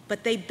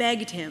 but they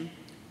begged him,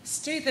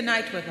 Stay the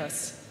night with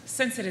us,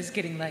 since it is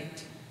getting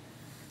late.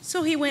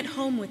 So he went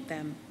home with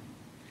them.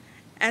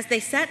 As they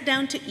sat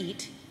down to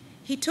eat,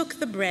 he took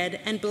the bread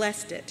and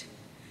blessed it.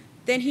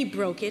 Then he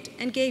broke it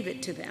and gave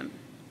it to them.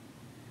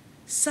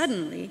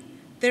 Suddenly,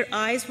 their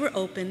eyes were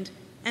opened,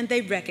 and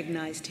they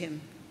recognized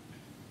him.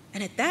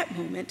 And at that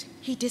moment,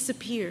 he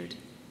disappeared.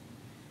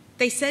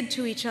 They said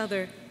to each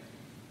other,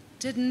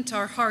 "Didn't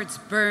our hearts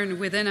burn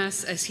within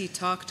us as he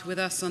talked with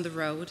us on the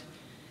road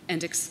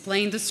and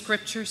explained the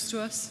scriptures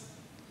to us?"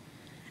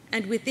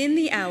 And within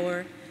the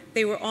hour,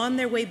 they were on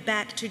their way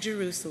back to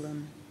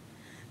Jerusalem.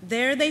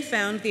 There they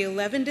found the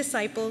 11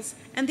 disciples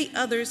and the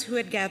others who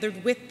had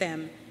gathered with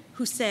them,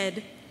 who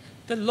said,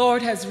 "The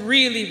Lord has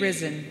really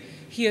risen.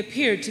 He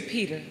appeared to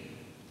Peter."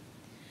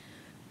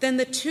 Then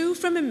the two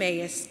from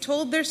Emmaus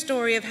told their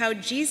story of how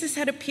Jesus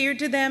had appeared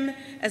to them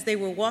as they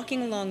were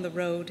walking along the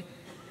road,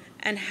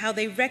 and how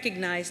they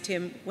recognized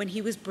him when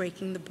he was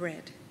breaking the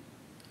bread.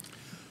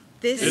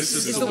 This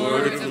is the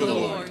word of the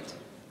Lord.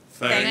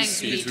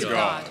 Thanks be to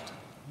God.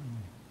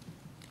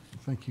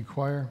 Thank you,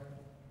 choir.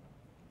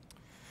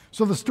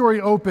 So the story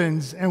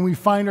opens, and we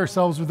find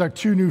ourselves with our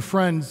two new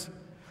friends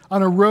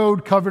on a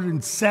road covered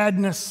in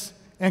sadness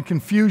and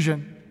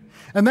confusion.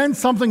 And then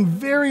something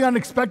very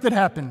unexpected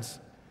happens.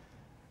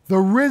 The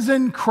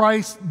risen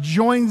Christ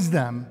joins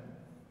them.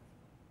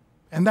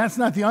 And that's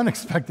not the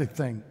unexpected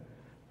thing.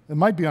 It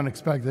might be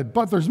unexpected,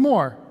 but there's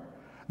more.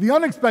 The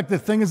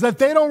unexpected thing is that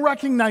they don't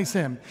recognize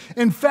him.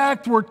 In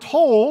fact, we're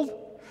told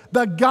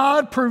that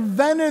God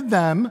prevented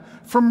them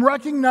from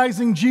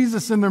recognizing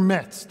Jesus in their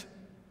midst.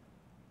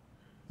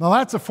 Now,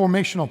 that's a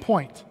formational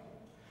point.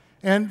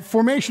 And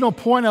formational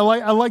point, I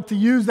like to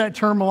use that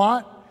term a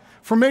lot.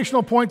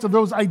 Formational points are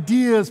those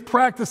ideas,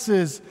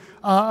 practices,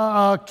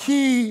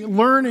 key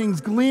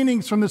learnings,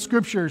 gleanings from the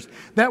scriptures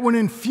that, when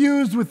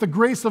infused with the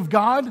grace of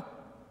God,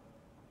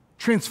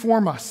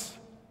 transform us.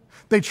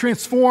 They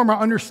transform our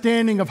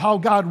understanding of how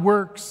God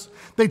works.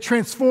 They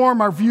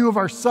transform our view of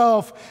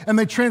ourselves, and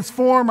they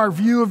transform our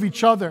view of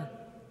each other.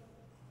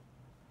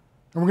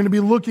 And we're going to be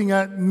looking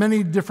at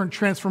many different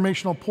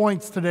transformational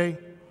points today.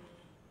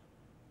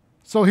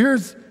 So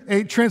here's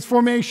a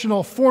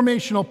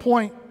formational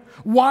point.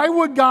 Why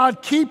would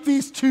God keep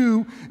these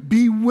two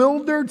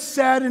bewildered,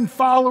 saddened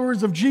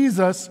followers of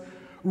Jesus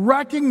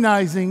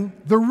recognizing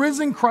the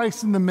risen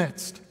Christ in the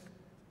midst?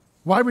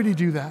 Why would he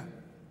do that?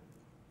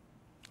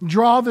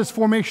 Draw this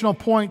formational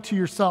point to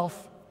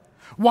yourself.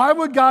 Why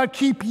would God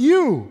keep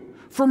you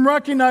from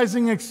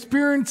recognizing and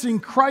experiencing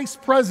Christ's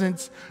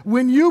presence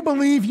when you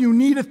believe you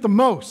need it the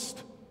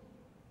most?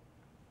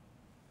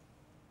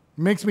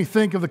 It makes me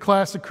think of the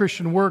classic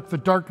Christian work, The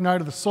Dark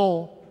Night of the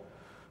Soul,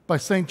 by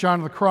St. John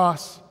of the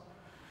Cross.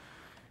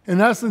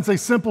 In essence, a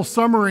simple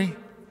summary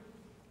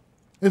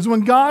is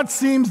when God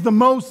seems the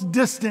most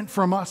distant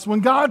from us, when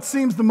God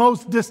seems the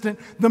most distant,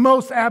 the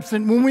most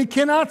absent, when we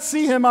cannot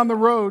see him on the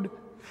road,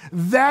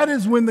 that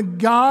is when the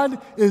God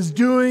is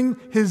doing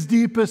his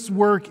deepest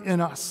work in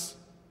us.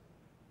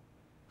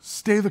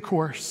 Stay the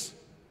course.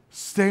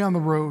 Stay on the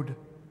road.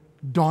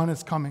 Dawn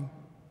is coming.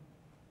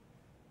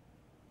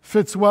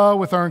 Fits well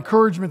with our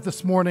encouragement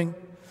this morning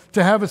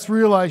to have us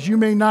realize you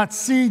may not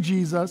see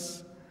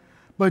Jesus,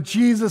 but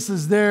Jesus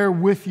is there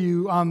with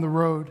you on the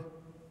road.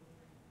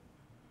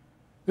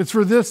 It's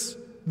for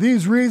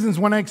these reasons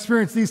when I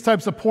experience these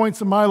types of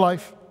points in my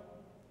life,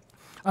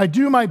 I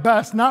do my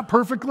best, not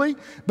perfectly,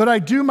 but I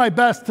do my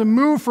best to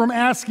move from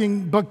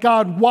asking, but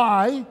God,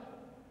 why?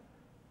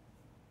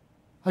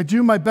 I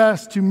do my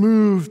best to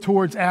move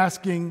towards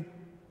asking,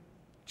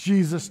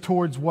 Jesus,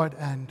 towards what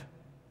end?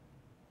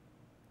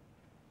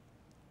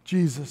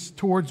 Jesus,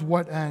 towards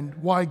what end?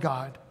 Why,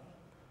 God?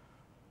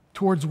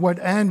 Towards what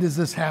end is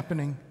this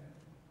happening?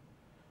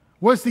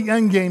 What's the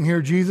end game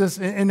here, Jesus?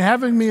 In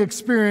having me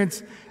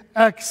experience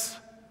X,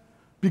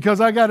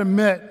 because I got to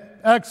admit,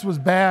 X was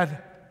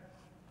bad.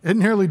 It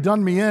nearly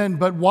done me in,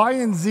 but Y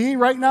and Z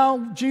right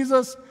now,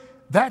 Jesus,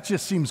 that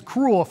just seems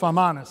cruel if I'm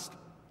honest.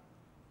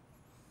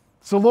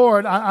 So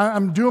Lord,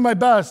 I'm doing my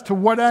best. To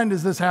what end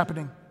is this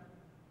happening?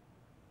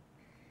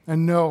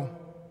 And no,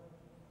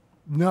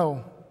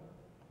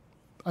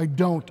 I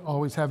don't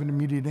always have an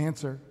immediate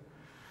answer.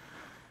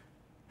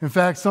 In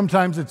fact,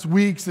 sometimes it's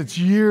weeks, it's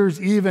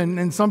years even,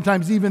 and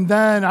sometimes even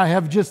then I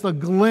have just a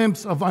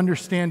glimpse of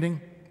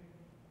understanding.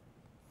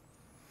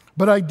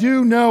 But I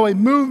do know a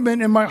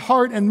movement in my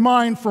heart and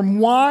mind from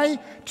why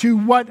to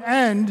what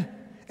end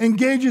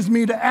engages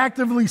me to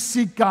actively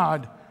seek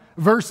God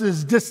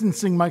versus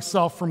distancing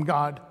myself from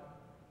God.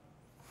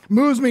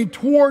 Moves me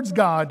towards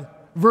God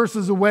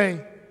versus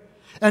away.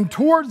 And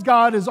towards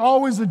God is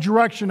always the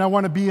direction I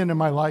want to be in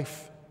my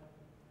life.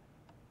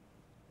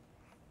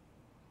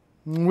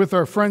 With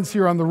our friends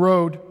here on the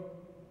road,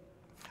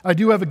 I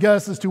do have a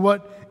guess as to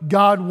what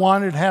God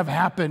wanted to have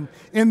happen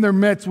in their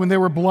midst when they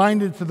were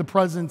blinded to the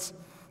presence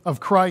of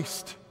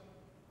Christ,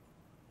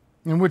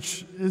 and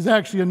which is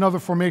actually another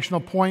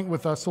formational point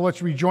with us. So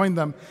let's rejoin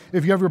them.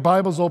 If you have your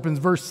Bibles open,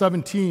 verse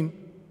 17.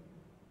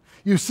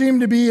 You seem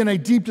to be in a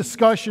deep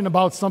discussion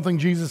about something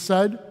Jesus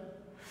said.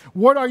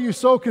 What are you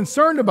so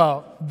concerned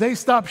about? They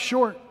stopped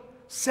short,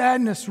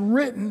 sadness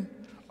written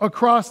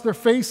across their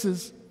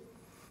faces.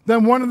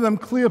 Then one of them,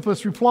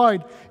 Cleopas,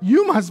 replied,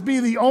 "You must be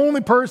the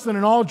only person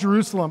in all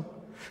Jerusalem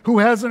who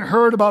hasn't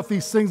heard about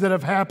these things that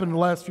have happened in the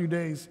last few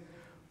days."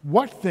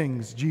 "What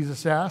things?"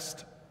 Jesus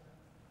asked.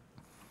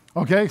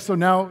 Okay, so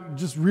now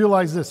just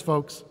realize this,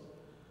 folks.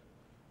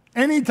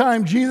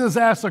 Anytime Jesus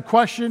asks a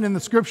question in the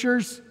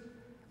scriptures,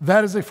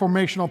 that is a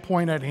formational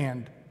point at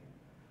hand.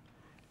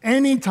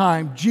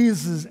 Anytime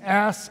Jesus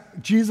asks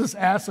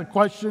a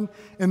question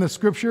in the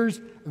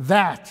scriptures,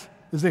 that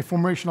is a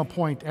formational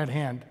point at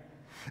hand.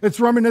 It's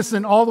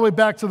reminiscent all the way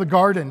back to the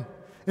garden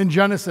in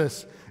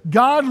Genesis.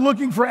 God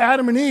looking for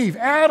Adam and Eve.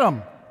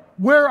 Adam,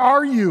 where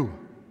are you?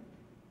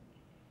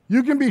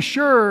 You can be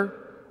sure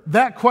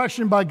that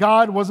question by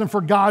God wasn't for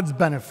God's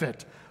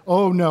benefit.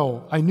 Oh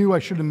no, I knew I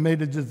should have made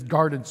this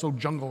garden so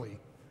jungly.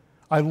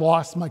 I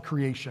lost my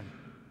creation.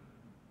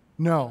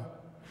 No,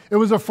 it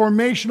was a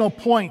formational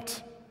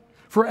point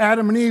for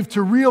Adam and Eve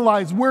to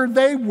realize where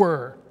they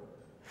were.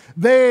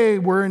 They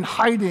were in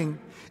hiding,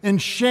 in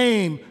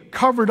shame,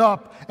 covered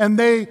up, and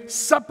they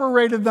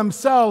separated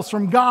themselves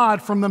from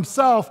God, from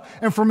themselves,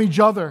 and from each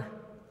other.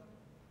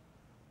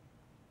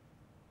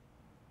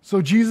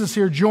 So Jesus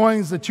here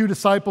joins the two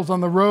disciples on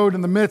the road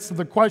in the midst of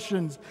the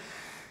questions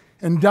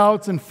and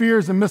doubts and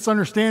fears and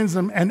misunderstands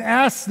them and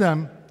asks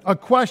them a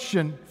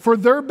question for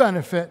their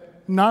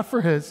benefit, not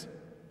for his.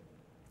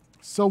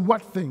 So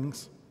what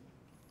things?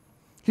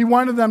 He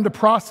wanted them to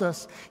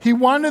process. He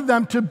wanted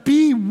them to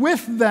be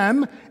with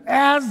them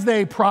as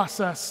they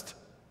processed.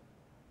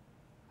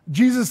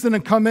 Jesus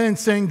didn't come in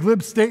saying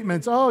glib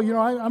statements. "Oh,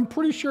 I'm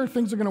pretty sure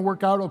things are going to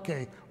work out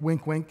okay."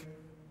 Wink, wink.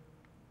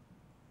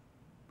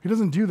 He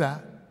doesn't do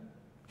that.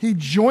 He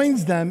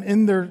joins them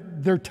in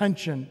their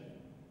tension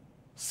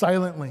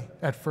silently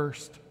at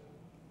first.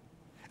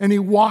 And he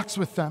walks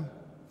with them.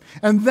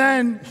 And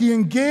then he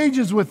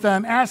engages with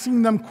them,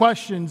 asking them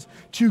questions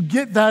to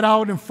get that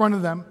out in front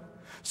of them.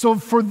 So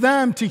for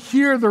them to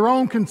hear their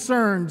own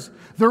concerns,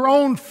 their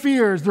own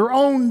fears, their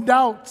own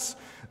doubts,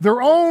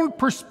 their own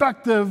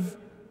perspective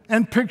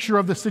and picture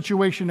of the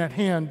situation at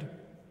hand.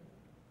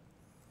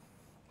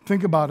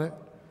 Think about it.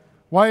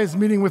 Why is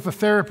meeting with a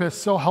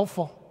therapist so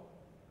helpful?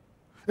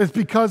 It's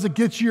because it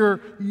gets your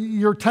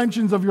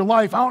tensions of your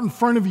life out in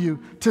front of you,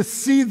 to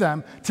see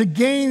them, to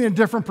gain a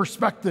different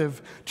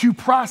perspective, to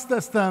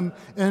process them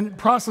in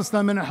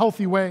a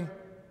healthy way.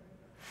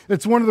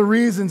 It's one of the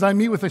reasons I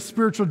meet with a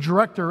spiritual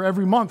director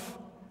every month.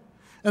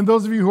 And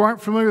those of you who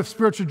aren't familiar with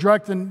spiritual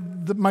director,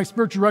 my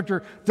spiritual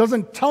director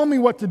doesn't tell me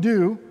what to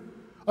do.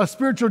 A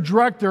spiritual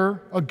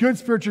director, a good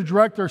spiritual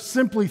director,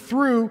 simply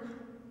through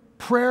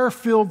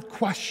prayer-filled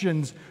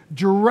questions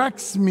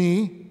directs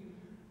me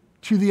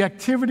to the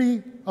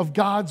activity of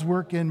God's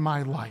work in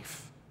my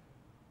life.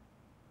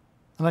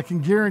 And I can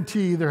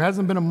guarantee there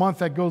hasn't been a month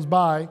that goes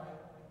by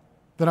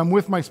that I'm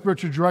with my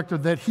spiritual director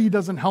that he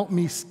doesn't help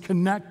me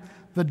connect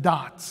the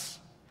dots.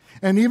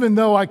 And even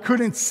though I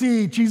couldn't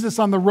see Jesus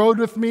on the road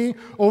with me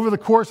over the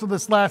course of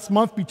this last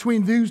month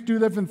between these two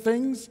different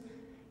things,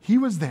 he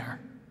was there.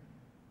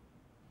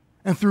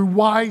 And through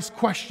wise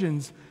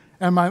questions,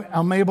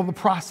 I'm able to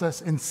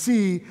process and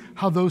see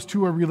how those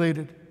two are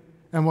related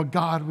and what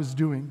God was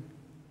doing.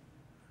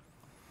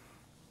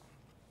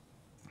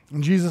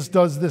 And Jesus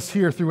does this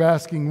here through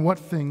asking, "What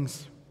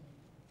things?"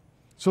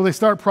 So they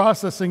start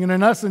processing and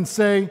in essence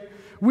say,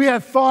 "We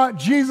had thought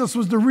Jesus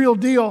was the real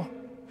deal.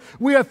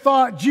 We had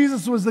thought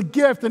Jesus was the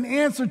gift and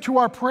answer to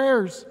our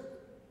prayers.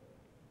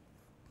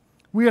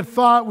 We had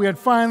thought we are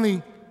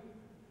finally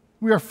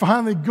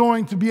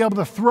going to be able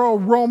to throw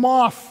Rome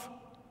off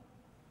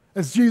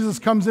as Jesus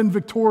comes in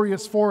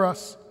victorious for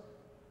us.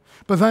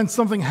 But then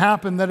something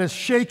happened that is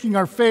shaking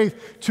our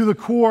faith to the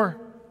core,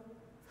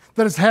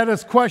 that has had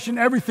us question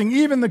everything,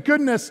 even the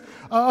goodness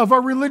of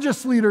our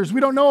religious leaders.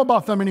 We don't know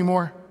about them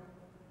anymore.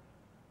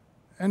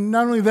 And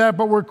not only that,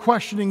 but we're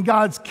questioning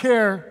God's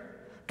care,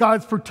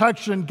 God's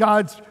protection,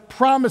 God's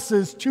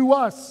promises to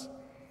us.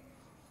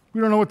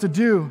 We don't know what to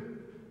do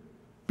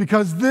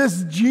because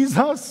this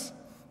Jesus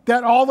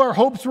that all our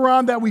hopes were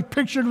on, that we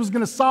pictured was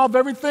going to solve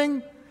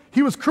everything,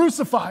 he was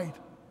crucified.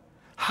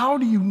 How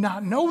do you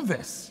not know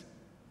this?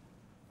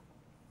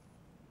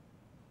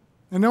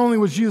 And not only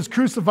was Jesus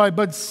crucified,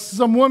 but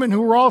some women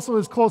who were also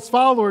his close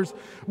followers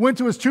went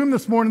to his tomb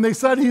this morning. They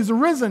said he's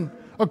arisen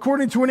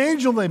according to an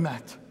angel they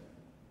met.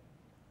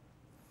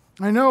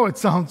 I know it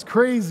sounds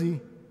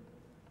crazy.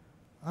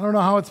 I don't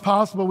know how it's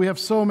possible. We have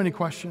so many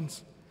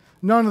questions.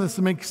 None of this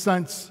makes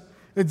sense.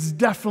 It's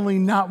definitely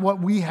not what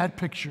we had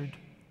pictured.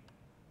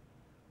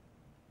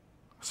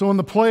 So in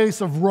the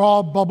place of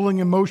raw, bubbling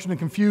emotion and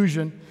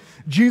confusion,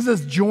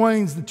 Jesus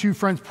joins the two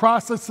friends,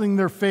 processing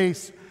their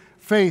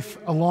faith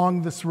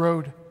along this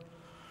road.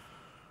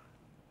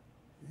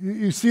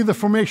 You see the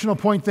formational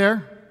point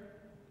there?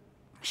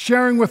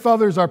 Sharing with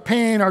others our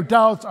pain, our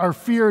doubts, our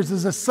fears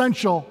is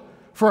essential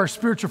for our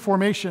spiritual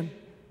formation.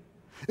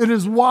 It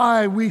is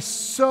why we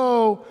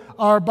so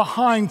are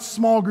behind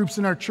small groups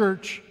in our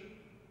church.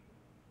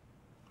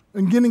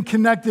 and getting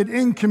connected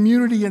in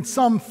community in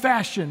some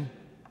fashion.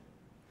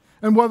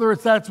 And whether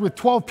that's with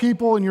 12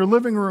 people in your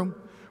living room,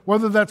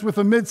 whether that's with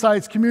a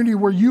mid-sized community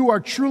where you are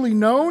truly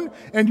known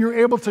and you're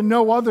able to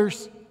know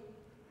others,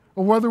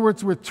 or whether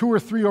it's with 2 or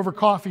 3 over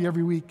coffee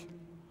every week,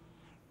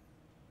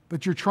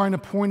 that you're trying to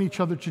point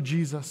each other to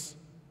Jesus.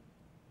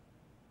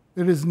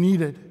 It is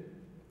needed.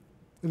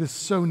 It is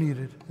so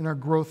needed in our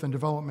growth and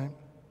development.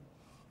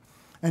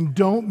 And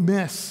don't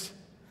miss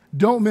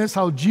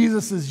how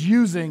Jesus is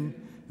using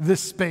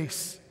this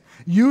space,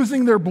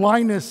 using their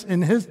blindness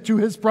to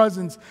his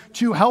presence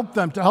to help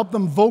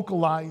them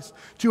vocalize,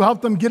 to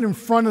help them get in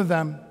front of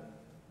them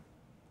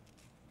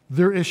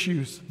their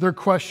issues, their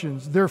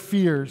questions, their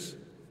fears.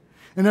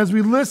 And as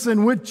we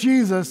listen with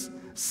Jesus,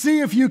 see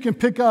if you can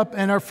pick up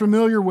and are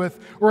familiar with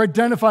or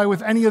identify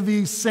with any of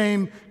these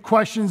same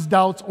questions,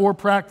 doubts, or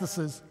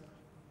practices.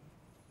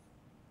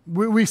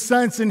 We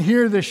sense and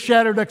hear the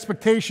shattered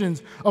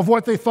expectations of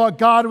what they thought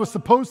God was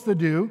supposed to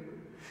do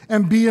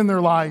and be in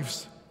their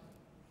lives.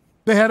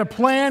 They had a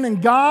plan,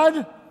 and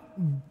God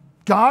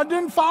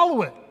didn't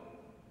follow it.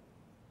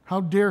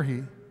 How dare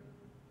he?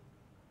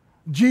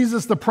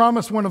 Jesus, the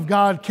promised one of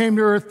God, came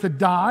to earth to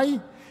die.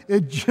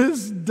 It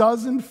just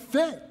doesn't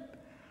fit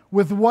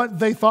with what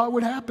they thought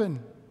would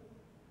happen,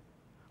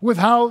 with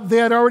how they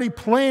had already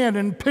planned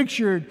and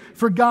pictured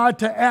for God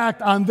to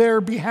act on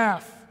their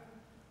behalf.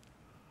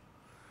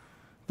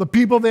 The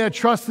people they had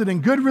trusted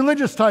in, good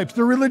religious types,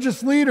 the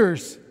religious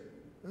leaders,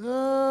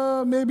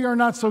 maybe are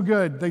not so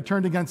good. They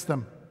turned against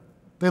them.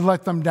 They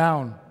let them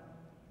down.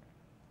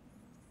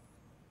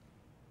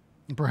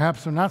 And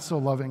perhaps they're not so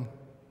loving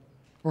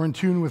or in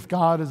tune with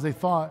God as they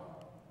thought.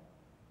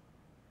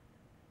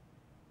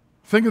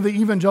 Think of the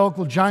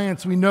evangelical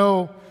giants we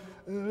know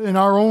in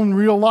our own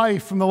real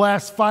life from the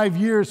last 5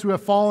 years who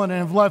have fallen and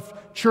have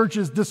left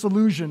churches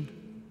disillusioned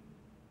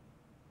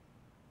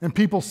and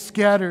people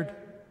scattered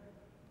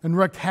and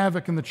wreaked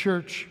havoc in the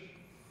church.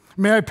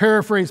 May I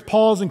paraphrase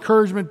Paul's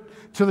encouragement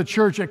to the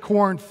church at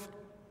Corinth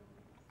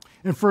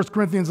in 1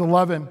 Corinthians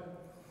 11.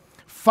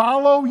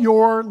 Follow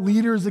your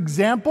leaders'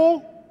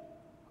 example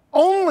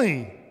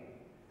only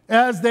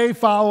as they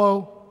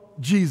follow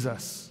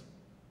Jesus.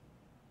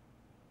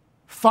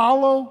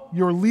 Follow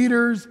your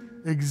leaders'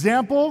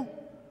 example.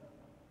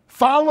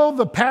 Follow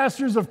the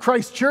pastors of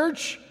Christ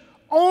Church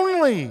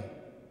only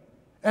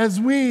as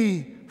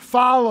we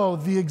follow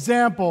the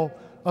example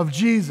of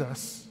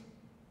Jesus.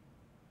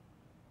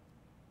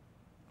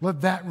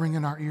 Let that ring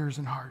in our ears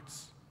and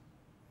hearts.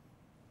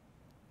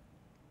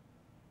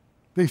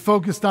 They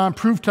focused on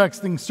proof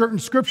texting certain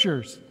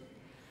scriptures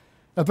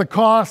at the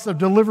cost of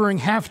delivering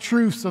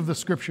half-truths of the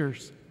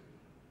scriptures.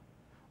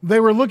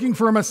 They were looking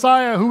for a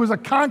Messiah who was a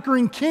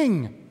conquering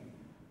king,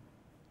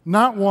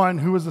 not one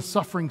who was a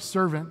suffering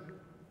servant.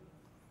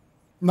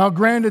 Now,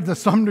 granted, to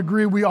some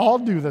degree, we all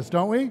do this,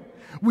 don't we?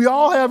 We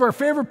all have our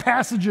favorite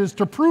passages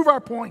to prove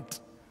our point.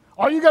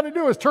 All you got to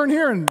do is turn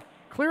here and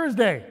clear as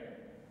day.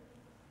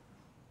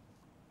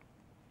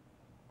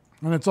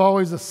 And it's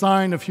always a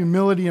sign of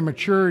humility and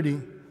maturity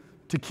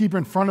to keep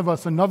in front of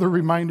us another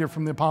reminder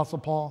from the Apostle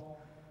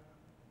Paul.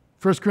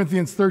 1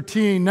 Corinthians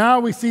 13, now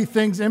we see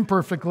things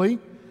imperfectly,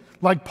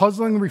 like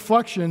puzzling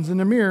reflections in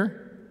a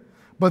mirror,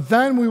 but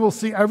then we will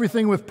see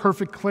everything with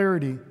perfect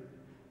clarity.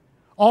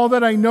 All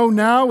that I know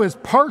now is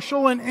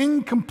partial and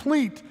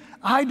incomplete.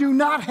 I do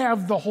not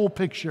have the whole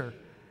picture.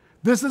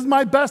 This is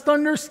my best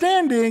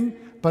understanding,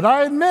 but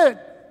I admit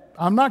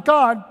I'm not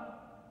God.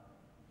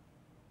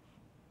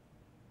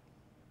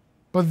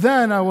 But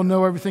then I will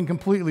know everything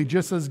completely,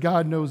 just as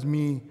God knows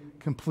me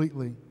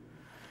completely.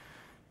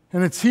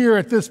 And it's here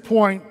at this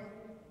point,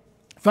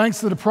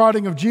 thanks to the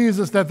prodding of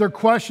Jesus, that their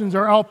questions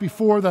are out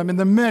before them, in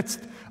the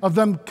midst of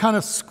them kind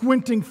of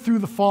squinting through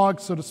the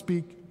fog, so to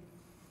speak,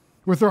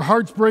 with their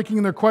hearts breaking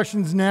and their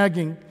questions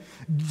nagging.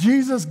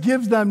 Jesus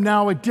gives them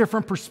now a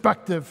different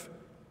perspective.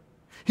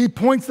 He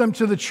points them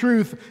to the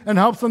truth and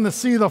helps them to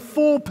see the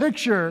full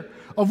picture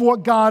of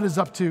what God is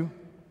up to.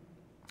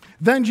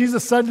 Then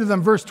Jesus said to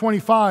them, verse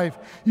 25,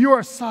 you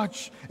are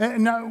such,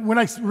 and now when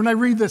I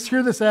read this,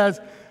 hear this as,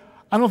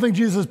 I don't think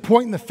Jesus is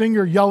pointing the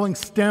finger, yelling,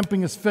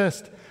 stamping his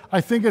fist.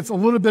 I think it's a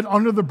little bit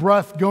under the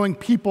breath going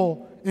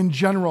people in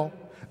general,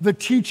 the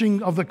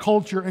teaching of the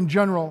culture in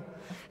general.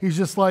 He's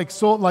just like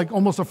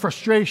almost a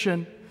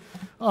frustration.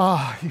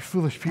 You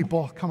foolish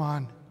people, come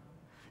on.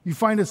 You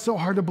find it so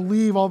hard to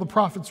believe all the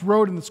prophets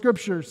wrote in the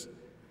scriptures.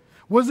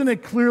 Wasn't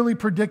it clearly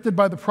predicted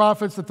by the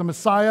prophets that the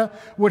Messiah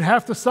would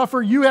have to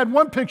suffer? You had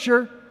one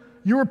picture.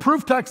 You were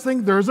proof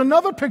texting. There's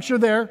another picture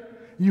there.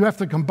 You have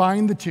to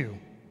combine the two.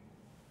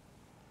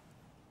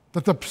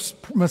 That the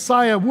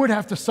Messiah would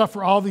have to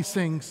suffer all these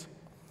things.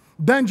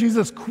 Then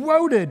Jesus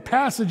quoted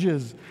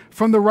passages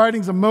from the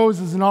writings of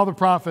Moses and all the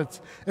prophets,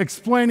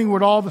 explaining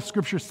what all the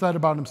scriptures said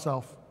about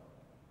himself.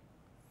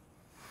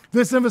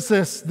 This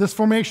emphasis, this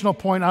formational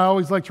point, I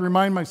always like to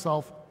remind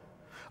myself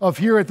of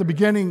here at the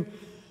beginning,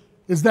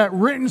 is that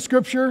written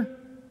scripture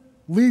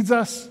leads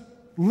us,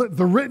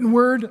 the written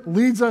word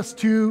leads us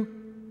to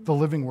the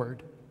living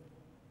word.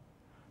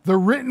 The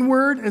written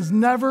word is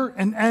never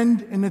an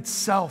end in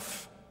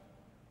itself.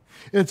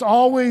 It's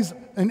always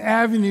an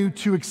avenue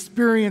to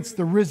experience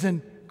the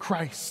risen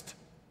Christ.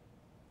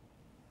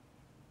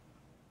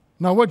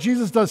 Now, what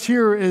Jesus does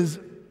here is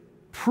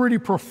pretty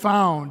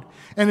profound.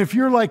 And if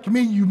you're like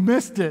me, you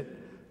missed it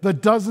the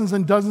dozens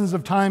and dozens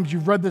of times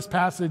you've read this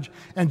passage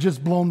and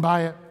just blown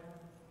by it.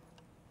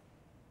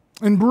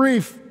 In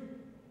brief,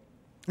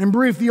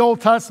 the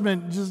Old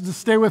Testament, just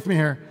stay with me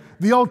here.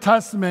 The Old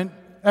Testament,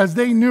 as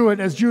they knew it,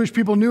 as Jewish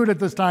people knew it at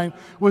this time,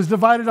 was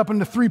divided up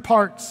into three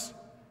parts.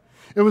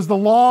 It was the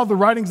law, the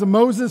writings of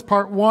Moses,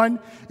 part one.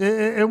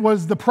 It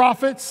was the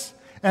prophets,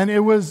 and it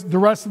was the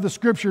rest of the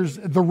scriptures,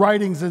 the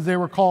writings as they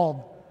were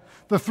called.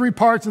 The three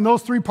parts, and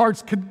those three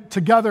parts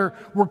together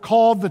were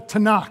called the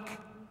Tanakh.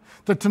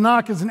 The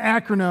Tanakh is an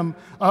acronym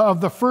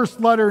of the first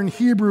letter in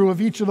Hebrew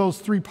of each of those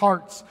three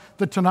parts,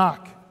 the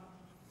Tanakh.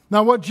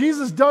 Now, what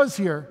Jesus does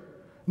here,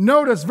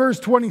 notice verse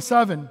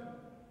 27.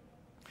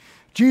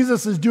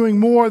 Jesus is doing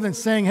more than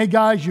saying, hey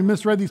guys, you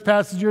misread these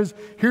passages.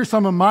 Here's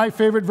some of my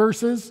favorite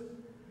verses.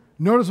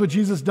 Notice what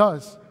Jesus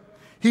does.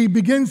 He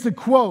begins to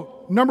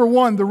quote, number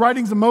one, the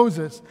writings of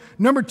Moses.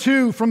 Number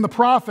two, from the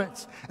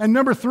prophets. And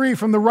number three,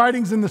 from the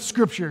writings in the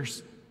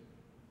scriptures.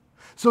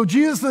 So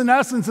Jesus, in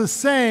essence, is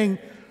saying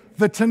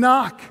the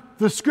Tanakh,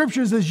 the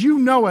scriptures as you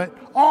know it,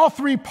 all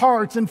three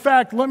parts. In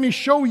fact, let me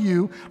show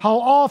you how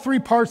all three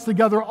parts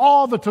together,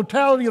 all the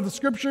totality of the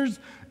scriptures,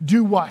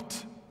 do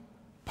what?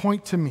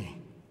 Point to me.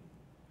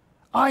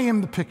 I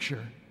am the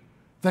picture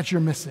that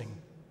you're missing.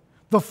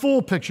 The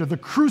full picture, the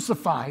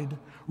crucified,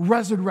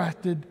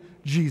 resurrected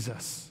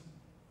Jesus.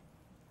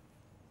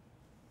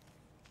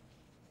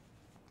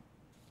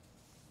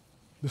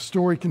 The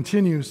story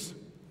continues.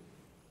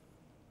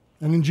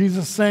 And in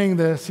Jesus saying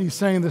this, he's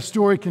saying the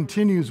story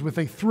continues with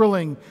a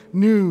thrilling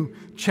new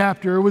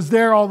chapter. It was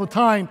there all the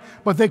time,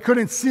 but they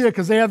couldn't see it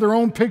because they had their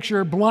own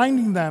picture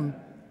blinding them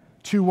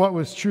to what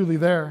was truly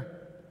there.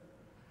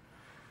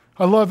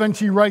 I love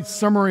N.T. Wright's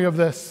summary of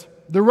this.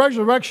 The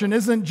resurrection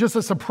isn't just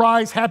a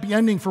surprise, happy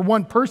ending for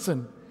one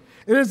person.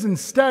 It is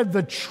instead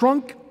the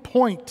trunk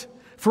point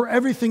for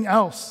everything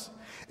else.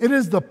 It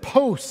is the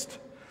post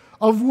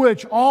of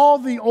which all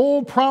the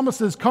old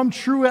promises come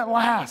true at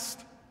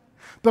last.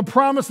 The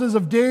promises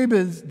of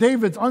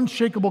David's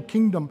unshakable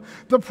kingdom.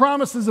 The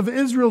promises of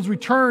Israel's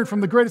return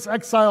from the greatest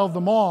exile of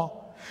them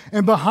all.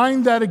 And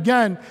behind that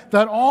again,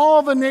 that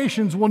all the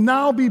nations will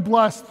now be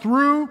blessed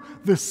through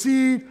the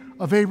seed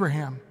of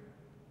Abraham.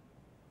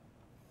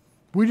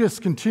 We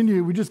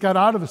just got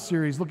out of a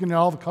series looking at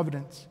all the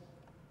covenants.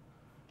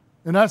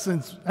 In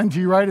essence,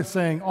 N.T. Wright is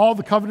saying all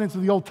the covenants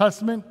of the Old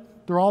Testament,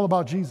 they're all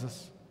about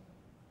Jesus.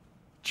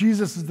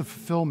 Jesus is the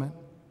fulfillment.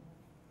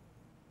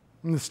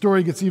 And the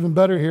story gets even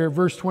better here,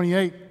 verse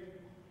 28.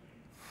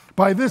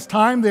 By this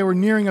time, they were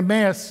nearing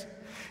Emmaus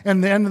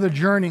and the end of the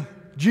journey.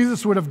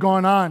 Jesus would have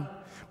gone on,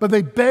 but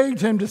they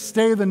begged him to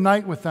stay the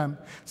night with them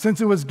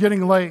since it was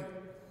getting late.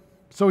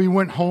 So he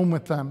went home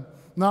with them.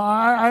 Now,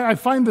 I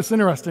find this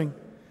interesting.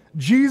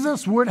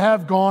 Jesus would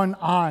have gone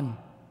on.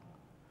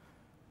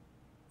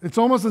 It's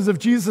almost as if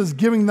Jesus is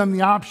giving them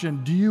the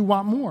option. Do you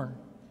want more?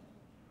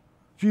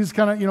 Jesus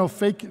kind of,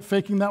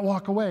 faking that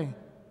walk away.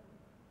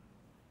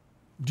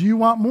 Do you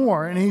want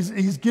more? And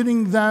he's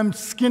getting them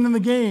skin in the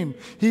game.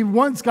 He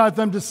once got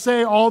them to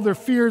say all their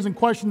fears and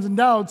questions and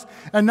doubts,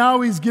 and now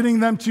he's getting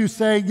them to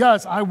say,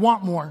 yes, I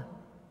want more.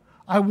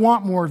 I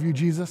want more of you,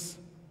 Jesus.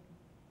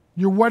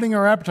 You're whetting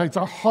our appetites.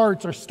 Our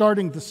hearts are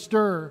starting to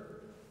stir.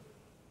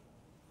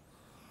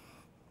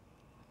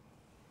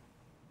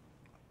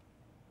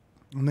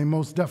 And they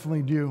most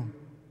definitely do.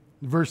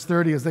 Verse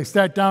 30, as they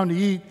sat down to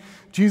eat,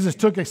 Jesus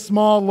took a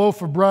small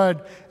loaf of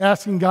bread,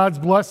 asking God's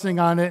blessing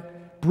on it,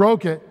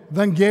 broke it,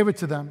 then gave it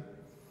to them.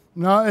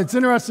 Now, it's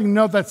interesting to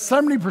note that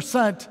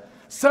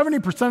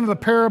 70% of the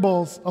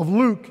parables of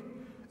Luke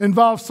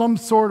involve some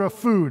sort of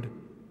food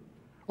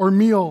or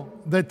meal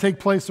that take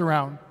place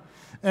around.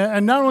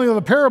 And not only are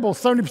the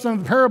parables, 70%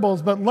 of the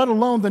parables, but let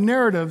alone the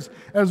narratives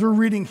as we're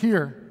reading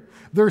here.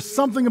 There's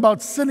something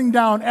about sitting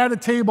down at a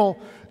table,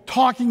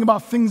 talking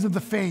about things of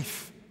the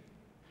faith,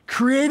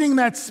 creating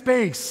that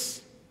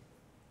space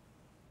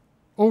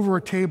over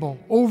a table,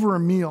 over a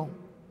meal.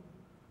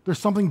 There's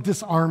something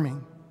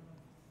disarming.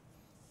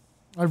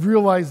 I've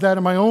realized that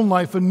in my own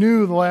life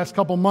anew the last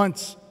couple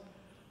months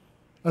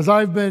as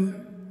I've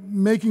been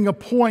making a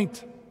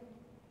point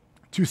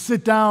to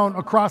sit down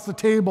across the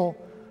table,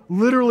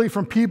 literally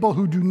from people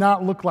who do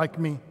not look like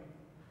me,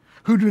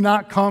 who do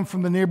not come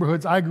from the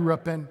neighborhoods I grew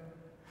up in.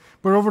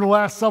 But over the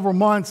last several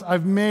months,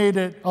 I've made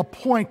it a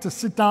point to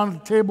sit down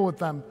at the table with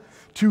them,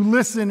 to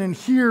listen and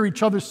hear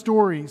each other's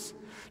stories,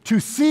 to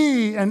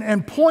see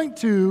and point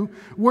to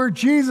where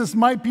Jesus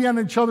might be in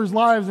each other's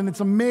lives. And it's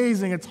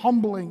amazing, it's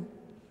humbling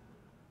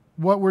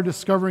what we're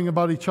discovering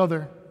about each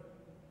other.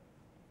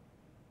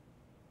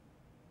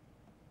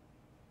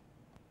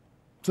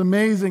 It's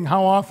amazing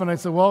how often I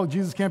say, well,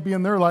 Jesus can't be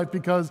in their life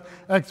because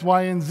X,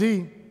 Y, and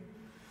Z.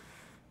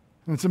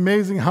 And it's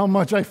amazing how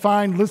much I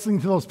find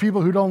listening to those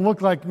people who don't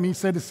look like me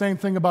say the same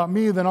thing about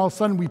me, then all of a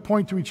sudden we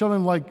point to each other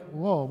and like,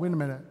 whoa, wait a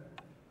minute.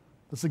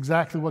 That's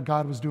exactly what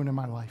God was doing in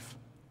my life.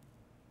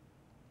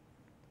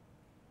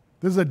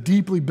 This is a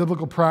deeply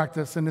biblical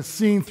practice and is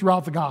seen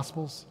throughout the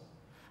Gospels.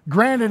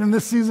 Granted, in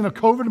this season of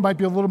COVID, it might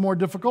be a little more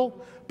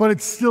difficult, but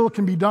it still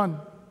can be done.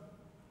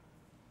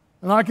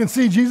 And I can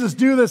see Jesus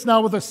do this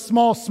now with a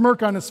small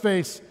smirk on his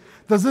face.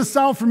 Does this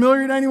sound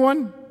familiar to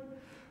anyone?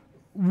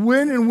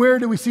 When and where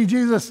do we see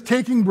Jesus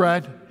taking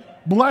bread,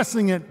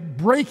 blessing it,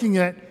 breaking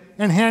it,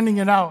 and handing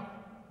it out?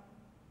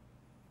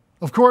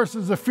 Of course,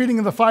 it's the feeding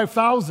of the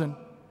 5,000.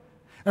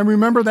 And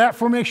remember that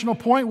formational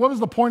point? What was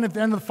the point at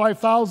the end of the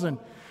 5,000?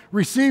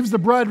 Receives the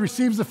bread,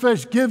 receives the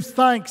fish, gives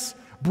thanks,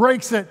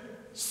 breaks it,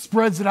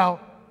 spreads it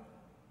out.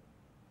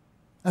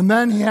 And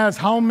then he has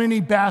how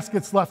many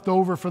baskets left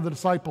over for the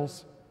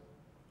disciples?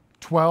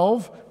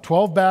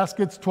 12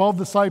 baskets, 12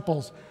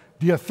 disciples.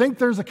 Do you think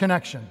there's a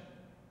connection?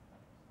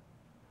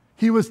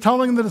 He was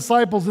telling the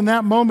disciples in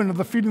that moment of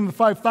the feeding of the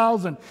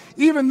 5,000,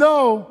 even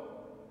though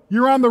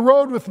you're on the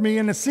road with me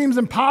and it seems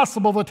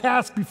impossible, the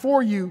task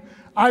before you,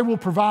 I will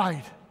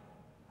provide.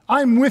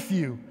 I'm with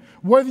you,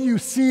 whether you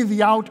see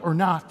the out or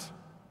not.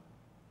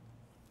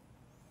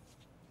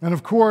 And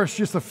of course,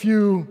 just a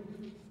few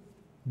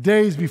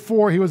days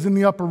before, he was in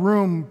the upper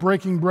room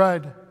breaking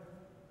bread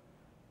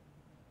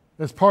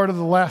as part of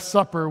the Last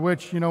Supper,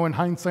 which, in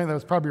hindsight, that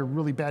was probably a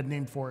really bad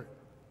name for it.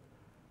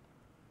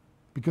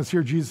 Because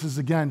here Jesus is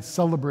again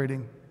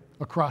celebrating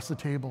across the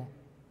table.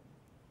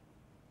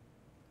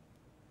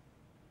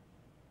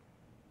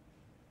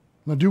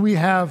 Now, do we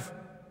have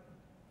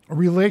a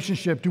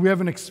relationship? Do we have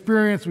an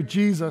experience with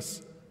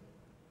Jesus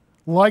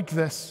like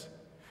this?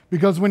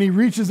 Because when he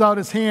reaches out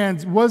his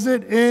hands, was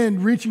it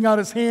in reaching out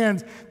his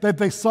hands that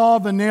they saw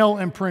the nail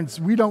imprints?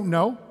 We don't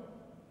know.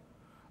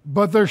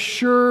 But there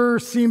sure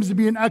seems to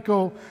be an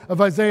echo of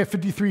Isaiah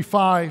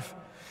 53:5.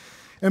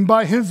 And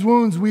by his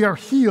wounds we are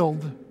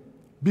healed.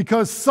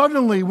 Because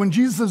suddenly, when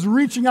Jesus is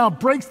reaching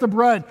out, breaks the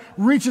bread,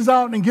 reaches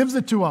out and gives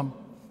it to them,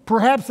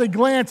 perhaps they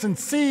glance and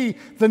see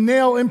the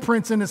nail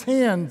imprints in his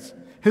hands,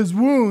 his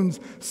wounds.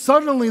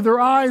 Suddenly, their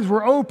eyes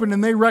were open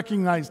and they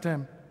recognized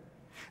him.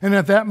 And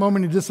at that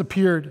moment, he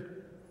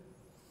disappeared.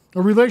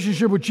 A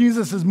relationship with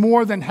Jesus is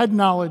more than head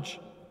knowledge.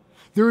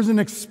 There is an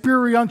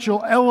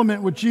experiential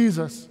element with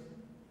Jesus.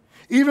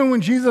 Even when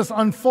Jesus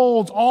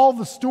unfolds all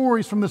the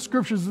stories from the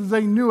scriptures as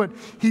they knew it,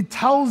 he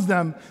tells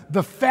them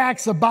the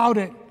facts about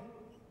it.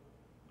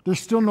 There's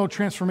still no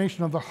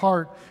transformation of the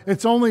heart.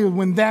 It's only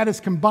when that is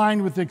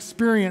combined with the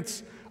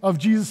experience of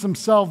Jesus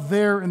himself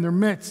there in their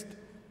midst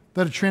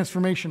that a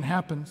transformation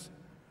happens.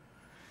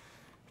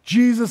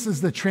 Jesus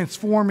is the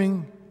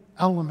transforming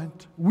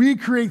element. We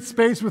create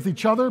space with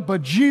each other,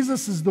 but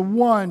Jesus is the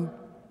one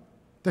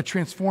that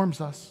transforms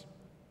us.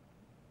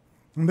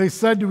 And they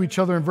said to each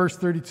other in verse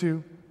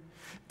 32,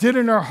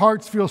 "Didn't our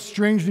hearts feel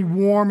strangely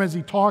warm as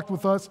he talked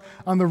with us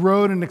on the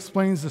road and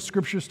explains the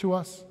scriptures to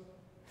us?"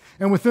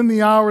 And within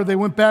the hour, they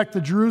went back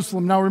to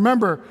Jerusalem. Now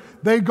remember,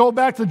 they go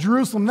back to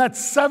Jerusalem. That's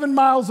 7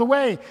 miles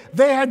away.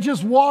 They had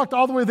just walked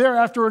all the way there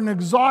after an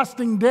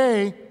exhausting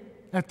day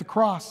at the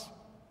cross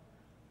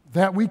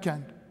that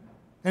weekend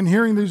and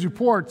hearing these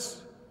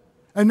reports.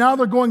 And now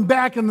they're going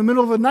back in the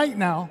middle of the night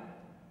now,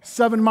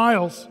 7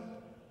 miles,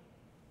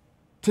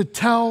 to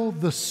tell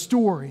the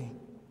story.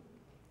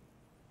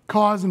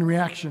 Cause and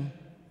reaction.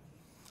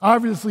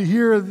 Obviously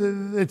here,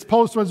 it's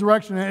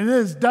post-resurrection, and it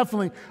is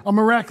definitely a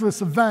miraculous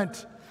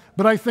event.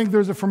 But I think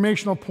there's a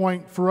formational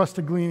point for us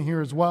to glean here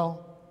as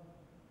well.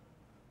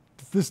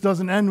 This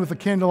doesn't end with a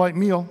candlelight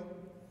meal.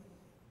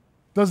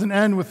 Doesn't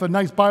end with a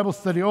nice Bible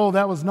study. Oh,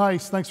 that was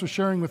nice. Thanks for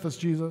sharing with us,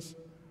 Jesus.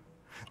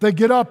 They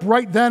get up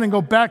right then and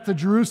go back to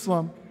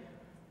Jerusalem.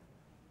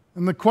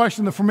 And the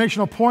question, the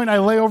formational point I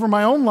lay over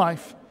my own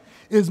life,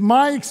 is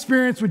my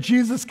experience with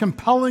Jesus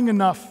compelling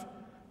enough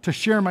to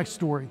share my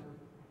story?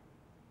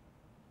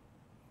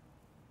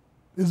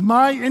 Is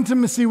my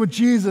intimacy with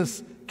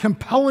Jesus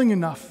compelling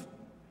enough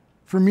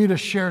for me to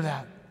share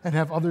that and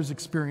have others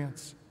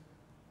experience?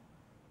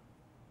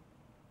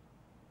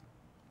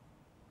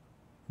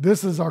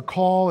 This is our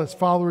call as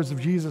followers of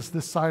Jesus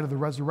this side of the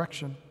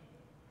resurrection.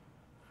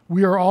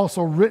 We are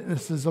also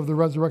witnesses of the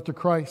resurrected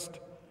Christ.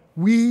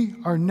 We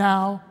are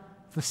now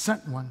the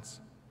sent ones.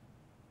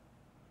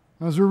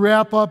 As we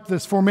wrap up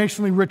this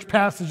formationally rich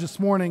passage this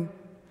morning,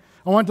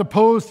 I want to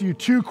pose to you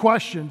two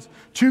questions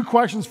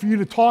for you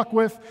to talk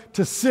with,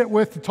 to sit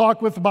with, to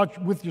talk with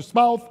your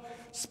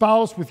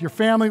spouse, with your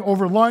family,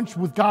 over lunch,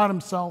 with God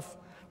himself,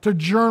 to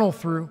journal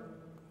through.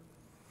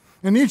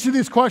 And each of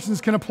these questions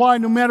can apply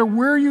no matter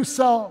where you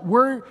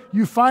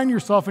find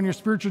yourself in your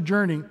spiritual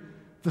journey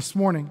this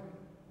morning.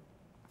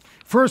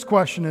 First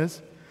question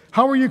is,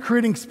 how are you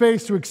creating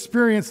space to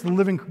experience the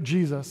living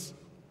Jesus?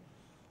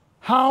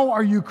 How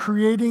are you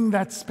creating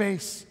that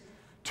space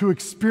to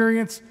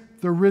experience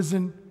the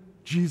risen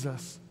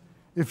Jesus?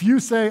 If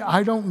you say,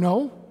 I don't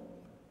know,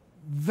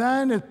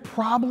 then it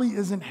probably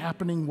isn't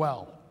happening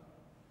well.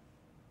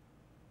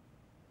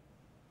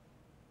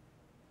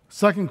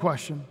 Second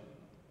question,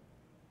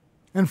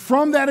 And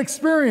from that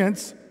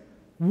experience,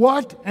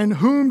 what and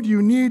whom do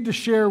you need to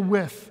share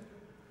with?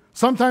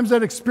 Sometimes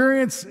that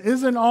experience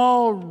isn't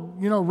all,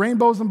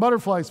 rainbows and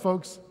butterflies,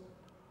 folks.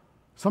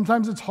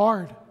 Sometimes it's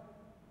hard.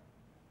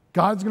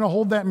 God's going to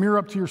hold that mirror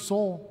up to your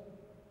soul.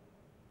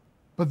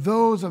 But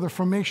those are the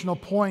formational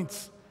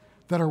points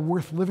that are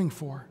worth living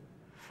for.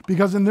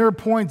 Because in their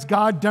points,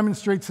 God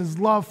demonstrates his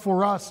love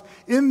for us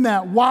in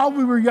that while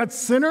we were yet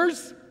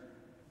sinners,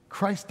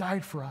 Christ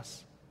died for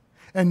us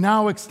and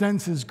now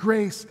extends his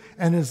grace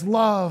and his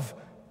love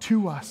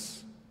to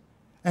us.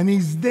 And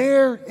he's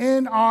there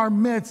in our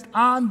midst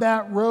on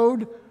that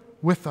road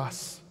with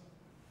us.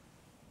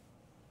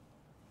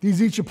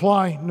 These each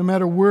apply no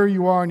matter where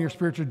you are in your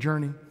spiritual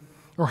journey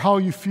or how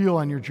you feel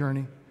on your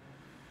journey.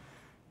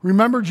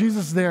 Remember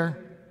Jesus there.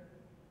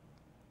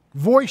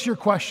 Voice your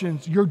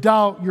questions, your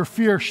doubt, your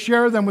fear.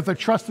 Share them with a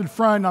trusted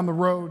friend on the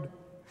road.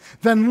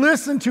 Then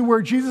listen to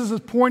where Jesus is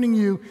pointing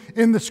you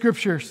in the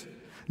scriptures,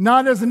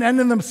 not as an end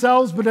in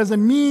themselves, but as a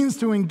means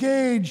to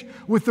engage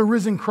with the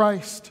risen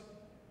Christ.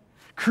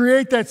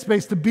 Create that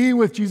space to be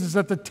with Jesus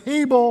at the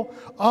table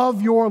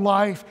of your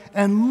life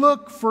and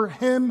look for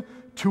him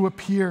to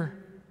appear.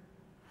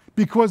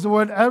 Because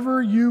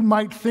whatever you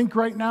might think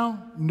right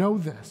now, know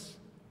this.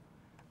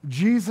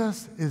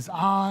 Jesus is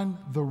on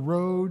the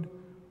road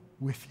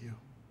with you.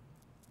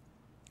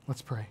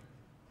 Let's pray.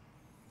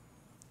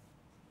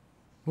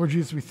 Lord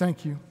Jesus, we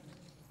thank you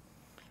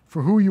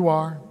for who you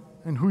are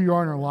and who you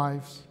are in our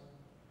lives.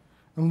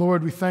 And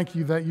Lord, we thank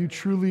you that you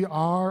truly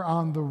are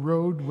on the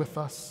road with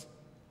us.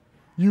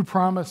 You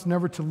promise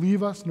never to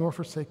leave us nor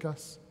forsake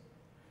us.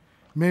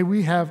 May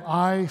we have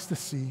eyes to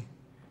see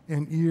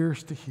and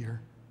ears to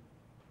hear.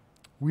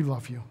 We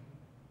love you.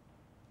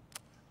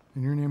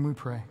 In your name we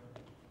pray.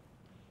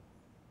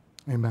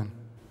 Amen.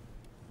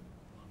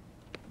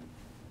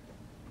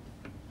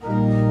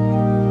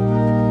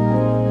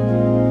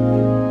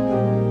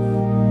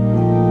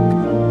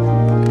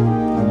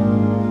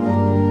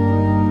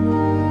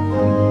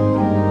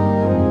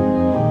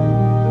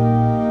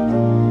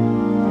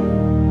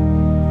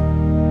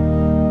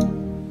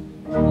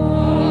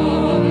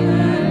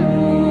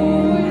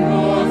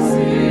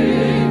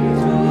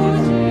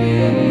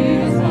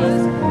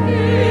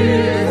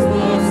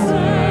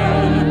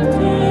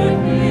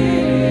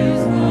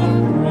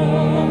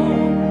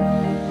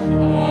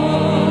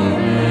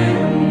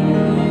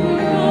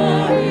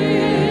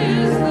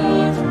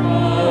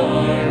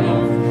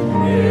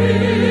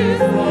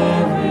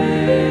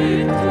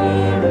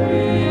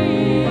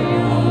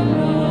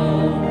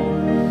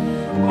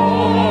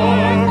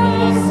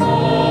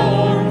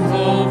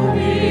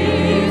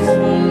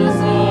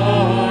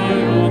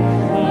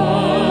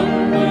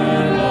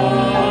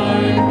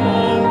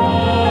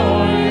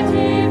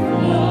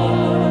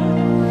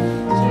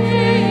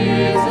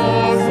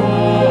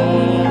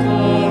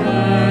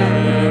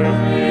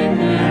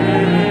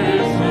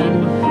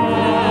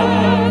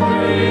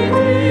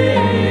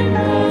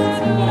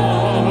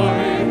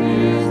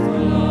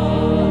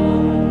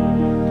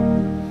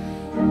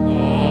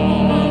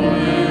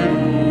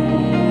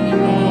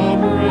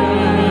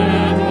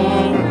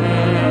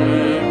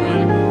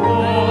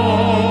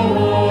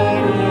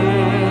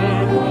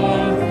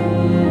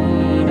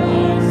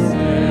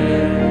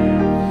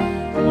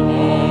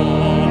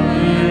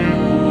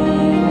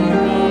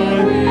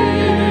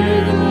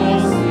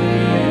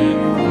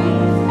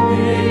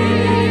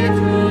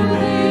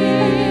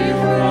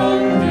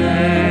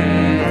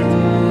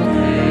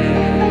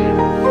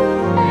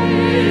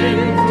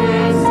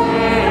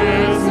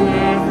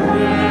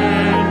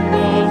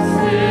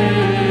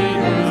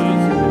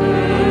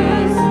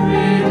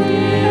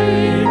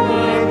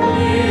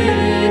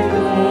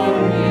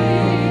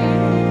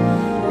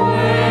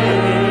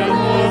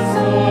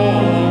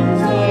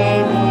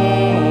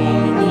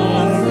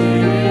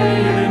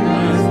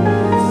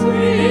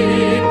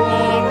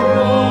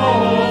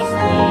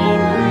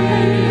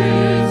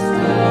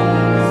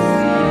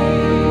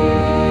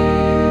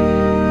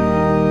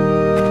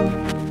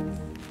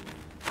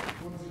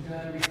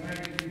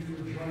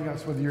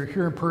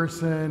 Here in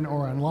person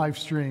or on live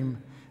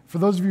stream. For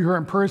those of you who are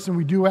in person,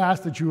 we do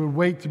ask that you would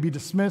wait to be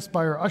dismissed by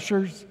our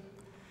ushers.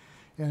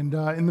 And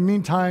in the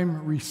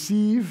meantime,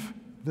 receive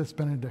this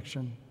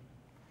benediction.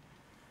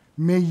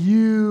 May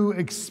you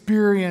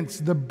experience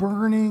the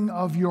burning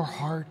of your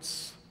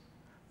hearts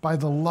by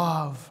the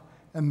love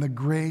and the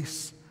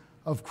grace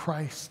of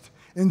Christ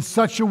in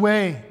such a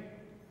way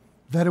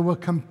that it will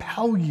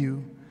compel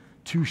you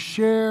to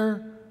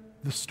share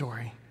the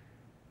story.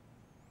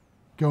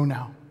 Go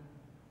now.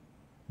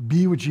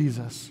 Be with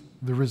Jesus,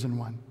 the risen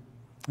one.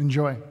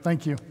 Enjoy.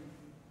 Thank you.